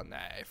de där bara,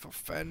 nej för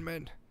fan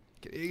men.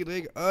 Kan jag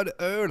dricka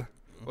öl?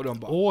 Och de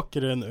bara,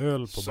 åker en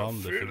öl på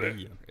bandet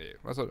förbi en.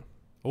 Vad sa du?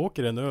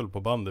 Åker en öl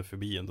på bandet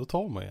förbi en, då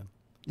tar man en.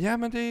 Ja,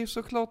 men det är ju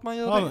såklart man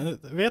gör det.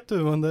 Vet du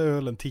hur den där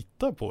ölen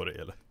tittar på dig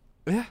eller?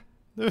 Ja.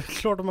 Det är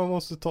klart att man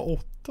måste ta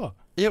 8.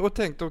 Ja, och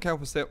tänk, de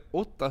kanske ser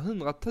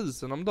 800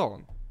 000 om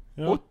dagen.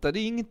 Ja. 8, det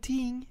är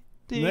ingenting.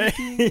 Det är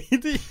ingenting.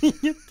 Det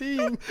är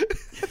ingenting.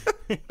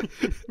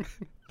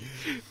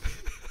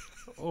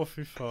 Åh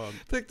fy fan.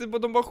 Tänk dig på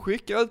att de bara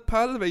skickar ut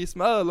pallvis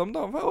med öl om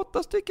dagen.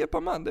 8 stycken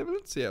per man, det är väl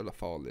inte så jävla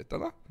farligt,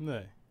 eller?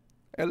 Nej.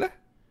 Eller?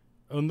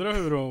 Undrar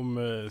hur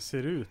de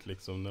ser ut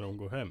liksom när de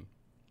går hem.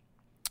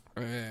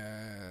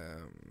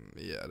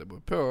 Ja, det beror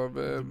på.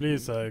 Det blir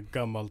så här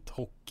gammalt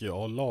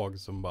hockey-lag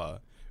som bara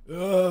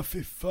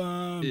fy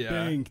fan,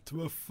 Bengt,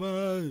 vad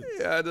fan.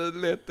 Ja, det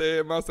är lätt, det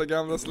är massa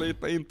gamla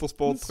slitna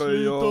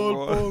Intersport-tröjor.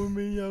 Sluta på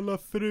min jävla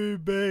fru,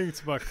 Bengt.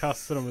 Så bara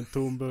kastar de en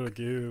tom burk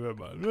i huvudet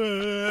bara.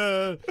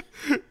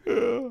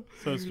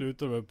 Sen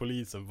slutar de med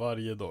polisen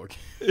varje dag.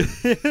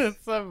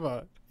 Sen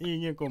bara,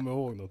 ingen kommer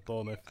ihåg något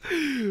dagen efter.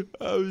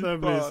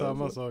 Sen blir det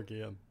samma sak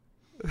igen.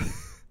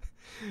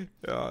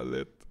 Ja,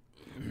 lätt.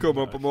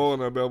 Kommer på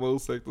morgonen och ber om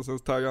ursäkt och sen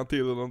taggar han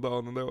till den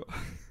dagen ändå.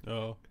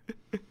 Ja.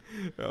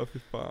 Ja, fy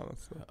fan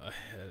alltså. Aj,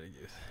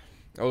 herregud.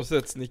 Har du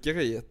sett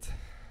snickeriet?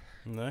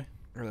 Nej.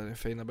 Det är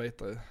fina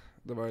bitar.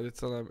 Det var ju lite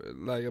sådana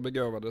lägre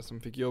begåvade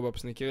som fick jobba på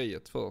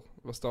snickeriet för det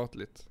var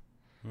statligt.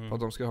 För att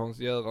de ska ha en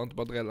göra och inte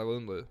bara drälla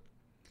under.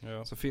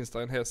 Ja. Så finns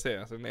det en hel serie,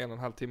 alltså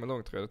 1,5 timme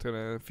lång tror jag. Jag tror det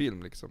är en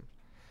film liksom.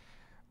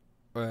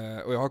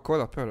 Och jag har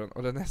kollat på den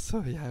och den är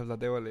så jävla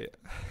dålig.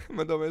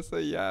 Men de är så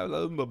jävla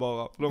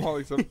underbara. För de har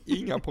liksom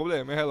inga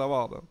problem i hela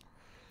världen.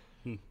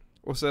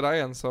 Och så är det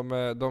en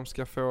som de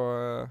ska få...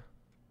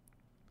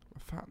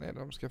 vad fan är det?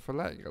 De ska få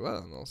lägre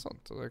lön och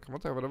sånt. Jag kommer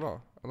inte ihåg vad det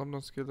var. Eller om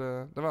de skulle...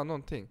 Det var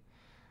någonting.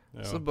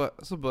 Ja.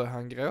 Så börjar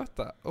han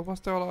gråta. Och bara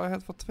står där och är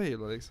helt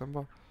förtvivlad liksom.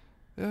 Bara,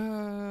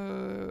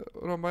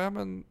 och de bara, ja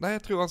men... Nej,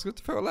 jag tror han skulle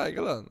inte få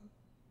lägre lön.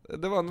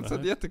 Det var något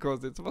sånt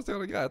jättekonstigt. Så bara står det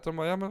och grät. Och de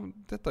bara, ja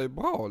men detta är ju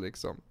bra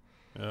liksom.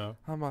 Ja.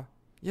 Han bara,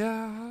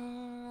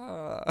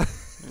 ja.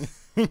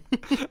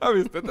 Jag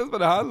visste inte ens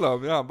vad det handlade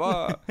om. Han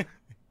bara,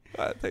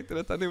 jag tänkte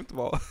detta är nog inte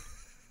bra.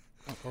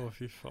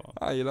 Fy fan.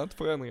 Han gillar inte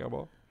förändringar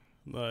bara.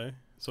 Nej,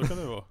 så kan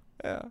det vara.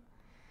 Ja.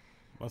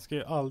 Man ska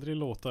ju aldrig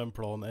låta en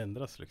plan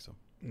ändras liksom.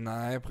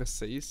 Nej,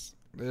 precis.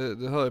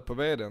 Det hör ju på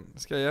vdn.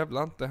 Ska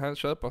jävla inte han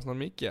köpas någon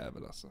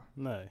mickjävel alltså.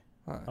 Nej.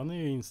 Han är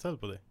ju inställd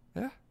på det.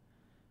 Ja.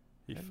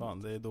 Fy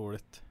fan, det är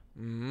dåligt.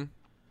 Mm.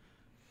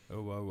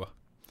 Oh.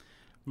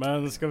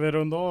 Men ska vi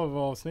runda av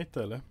avsnittet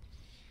eller?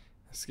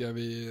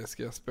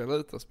 Ska jag spela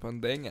ut oss på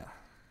en dänga?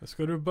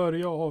 Ska du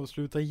börja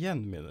avsluta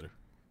igen menar du?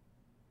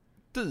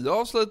 Du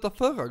avslutade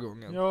förra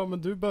gången. Ja,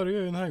 men du börjar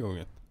ju den här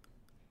gången.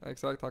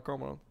 Exakt, här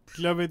kommer den.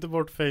 Glöm inte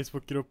bort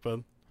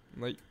Facebookgruppen.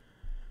 Nej.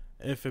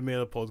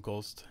 FM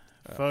Podcast.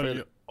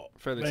 Följ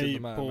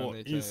mig på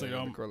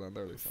Instagram.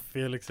 Liksom.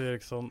 Felix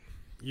Eriksson.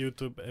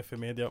 YouTube FM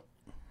Media.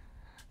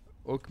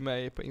 Och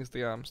mig på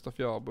Instagram, Staff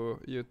Jarbo,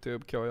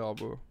 YouTube, K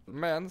Jarbo.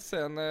 Men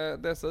sen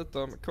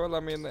dessutom,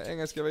 kolla min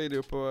engelska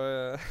video på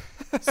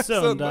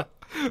söndag.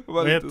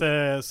 Vad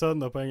heter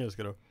söndag på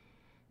engelska då?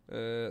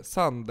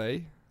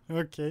 Sunday.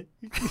 Okej.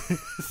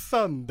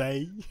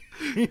 Sunday.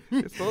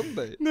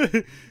 Sunday.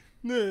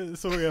 Nu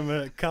såg jag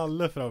med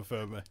Kalle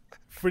framför mig.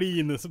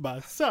 Flin så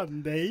bara,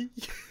 Sunday.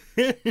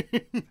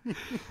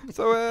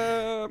 So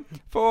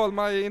for all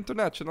my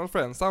international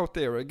friends out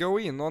there, go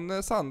in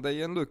on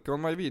Sunday and look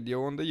on my video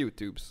on the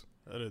YouTubes.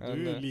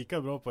 Du är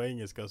lika bra på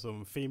engelska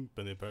som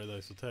Fimpen i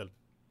Paradise Hotel.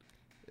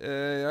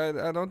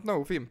 I don't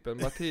know Fimpen,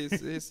 but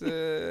he's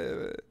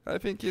I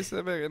think he's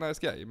a very nice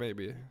guy,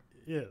 maybe.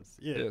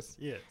 Yes.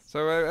 So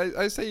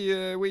I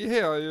say we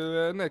hear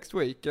you next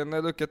week and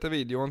look at the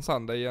video on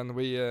Sunday and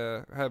we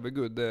have a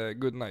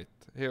good night.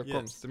 Here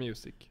comes the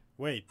music.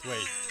 Wait.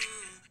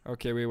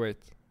 Okay, we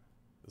wait.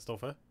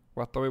 Stoffe?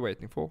 What are we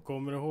waiting for?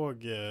 Kommer du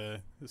ihåg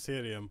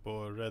serien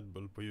på Red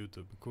Bull på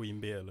YouTube,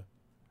 Queen B eller?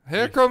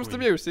 Here comes the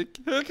music.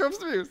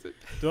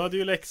 Du hade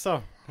ju läxa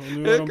och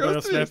nu har de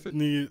börjat släppa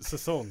ny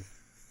säsong.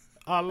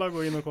 Alla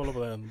går in och kollar på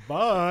den.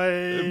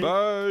 Bye!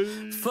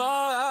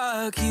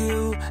 Fuck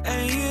you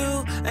and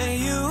you and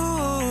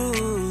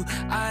you.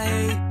 I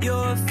hate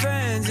your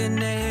friends and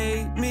they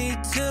hate me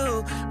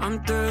too.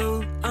 I'm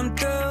through.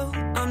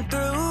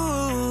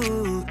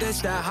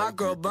 This that hot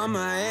girl bummer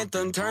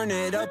anthem, turn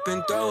it up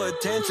and throw a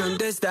tantrum.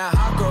 This that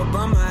hot girl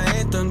bummer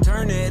anthem,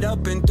 turn it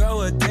up and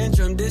throw a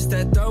tantrum. This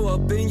that throw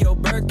up in your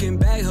Birkin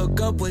bag,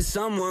 hook up up with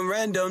someone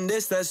random.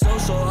 This that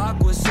social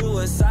awkward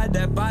suicide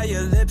that by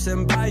your lips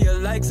and by your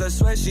likes. I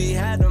swear she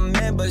had a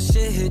man, but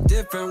shit hit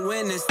different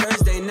when it's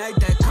Thursday night.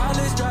 That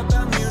college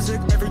dropout music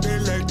every day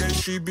like that.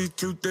 She be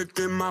too thick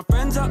and my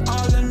friends are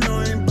all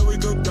annoying, but we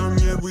go dumb,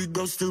 yeah, we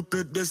go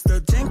stupid. This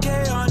the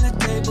 10K on the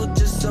table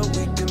just so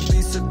we can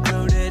be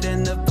secluded,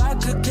 and the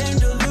vodka came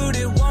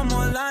diluted. One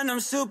more line, I'm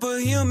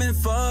superhuman.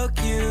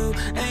 Fuck you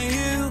and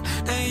you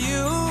and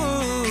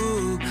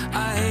you.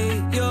 I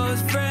hate your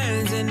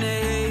friends and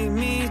they hate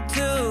me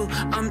too.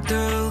 I'm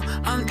through,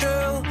 I'm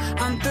through,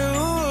 I'm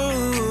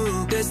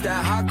through. This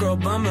that hot girl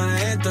bummer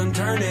anthem.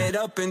 Turn it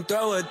up and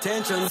throw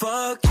attention.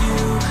 Fuck you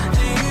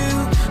and you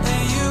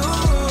and you.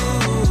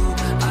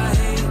 I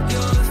hate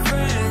your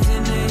friends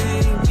and they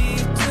hate me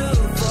too.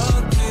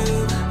 Fuck you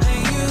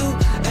and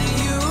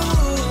you.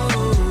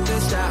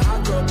 This that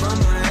hot girl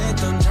bummer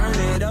anthem. Turn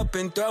it up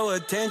and throw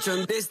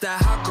attention. This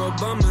that hot girl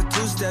bummer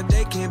two-step.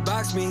 They can't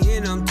box me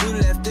in, I'm too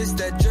left. This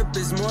that drip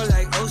is more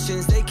like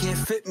oceans. They can't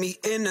fit me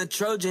in a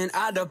Trojan.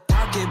 Out of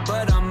pocket,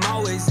 but I'm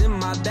always in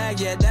my bag.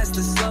 Yeah, that's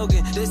the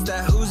slogan. This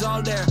that who's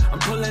all there. I'm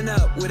pulling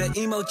up with an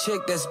emo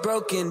chick that's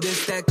broken.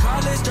 This that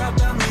college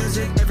dropout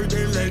music every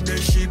day like that.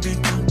 She be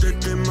too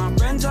thick and my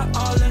friends are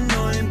all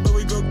annoying, but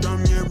we go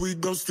dumb, yeah, we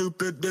go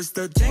stupid. This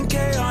the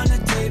 10K on the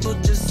table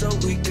just so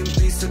we can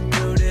be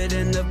secluded,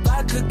 and the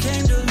vodka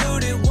came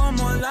diluted. One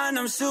more line,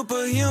 I'm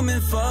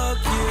superhuman. Fuck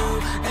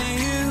you and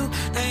you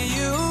and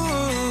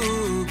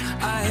you.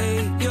 I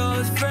hate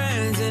your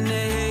friends and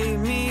they hate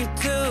me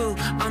too.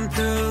 I'm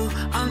through,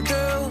 I'm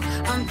through,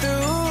 I'm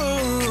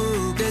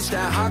through. This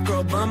that hot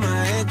girl bummer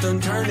anthem.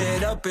 Turn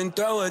it up and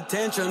throw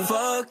attention.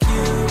 Fuck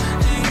you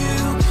and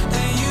you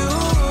and you.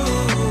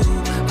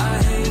 I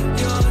hate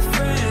your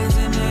friends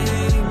and they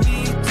hate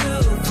me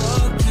too.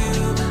 Fuck you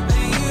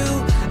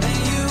and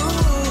you.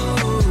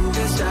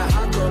 This that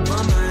hot girl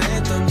bummer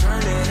anthem.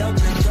 Turn it up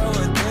and throw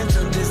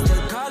attention. This the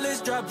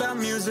college dropout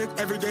music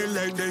every day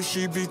like that.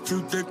 She be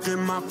too thick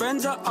and my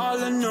friends are all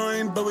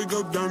annoying, but we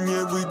go dumb,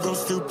 yeah, we go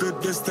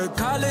stupid. This the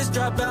college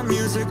dropout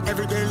music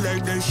every day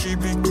like that. She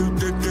be too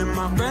thick and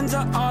my friends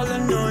are all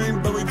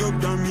annoying, but we go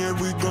dumb, yeah,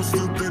 we go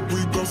stupid,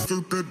 we go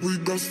stupid, we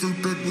go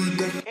stupid, we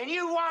go. And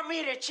you want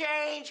me to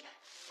change?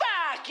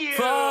 Fuck you!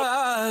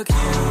 Fuck you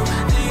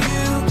and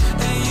you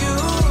and you.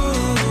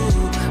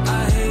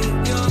 I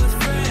hate your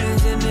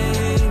friends and they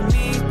hate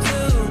me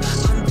too.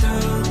 I'm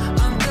through,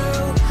 I'm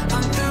through,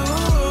 I'm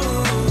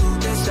through.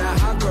 This that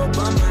hot girl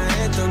bummer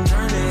anthem.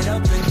 Turn it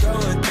up and throw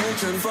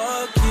attention.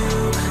 Fuck you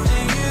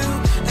and you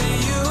and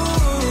you.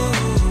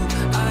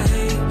 I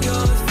hate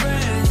your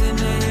friends and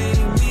they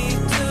hate me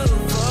too.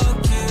 Fuck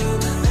you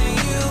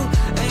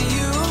and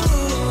you.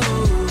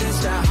 This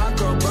that hot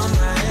girl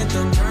bummer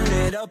anthem. Turn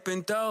it up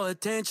and throw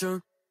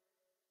attention.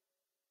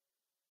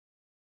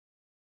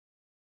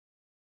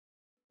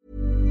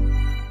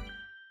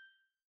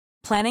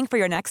 Planning for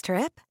your next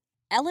trip?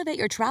 Elevate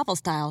your travel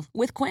style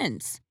with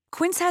Quince.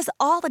 Quince has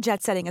all the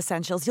jet-setting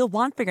essentials you'll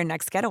want for your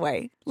next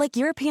getaway, like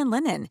European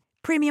linen,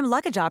 premium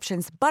luggage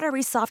options,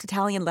 buttery soft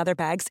Italian leather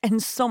bags,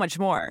 and so much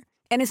more.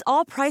 And is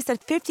all priced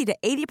at 50 to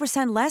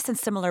 80% less than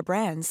similar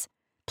brands.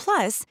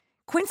 Plus,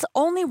 Quince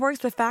only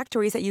works with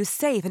factories that use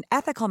safe and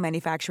ethical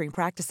manufacturing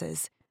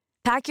practices.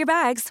 Pack your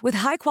bags with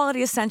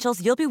high-quality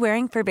essentials you'll be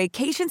wearing for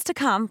vacations to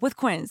come with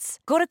Quince.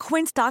 Go to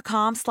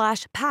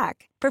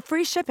quince.com/pack for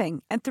free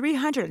shipping and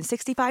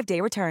 365-day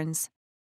returns.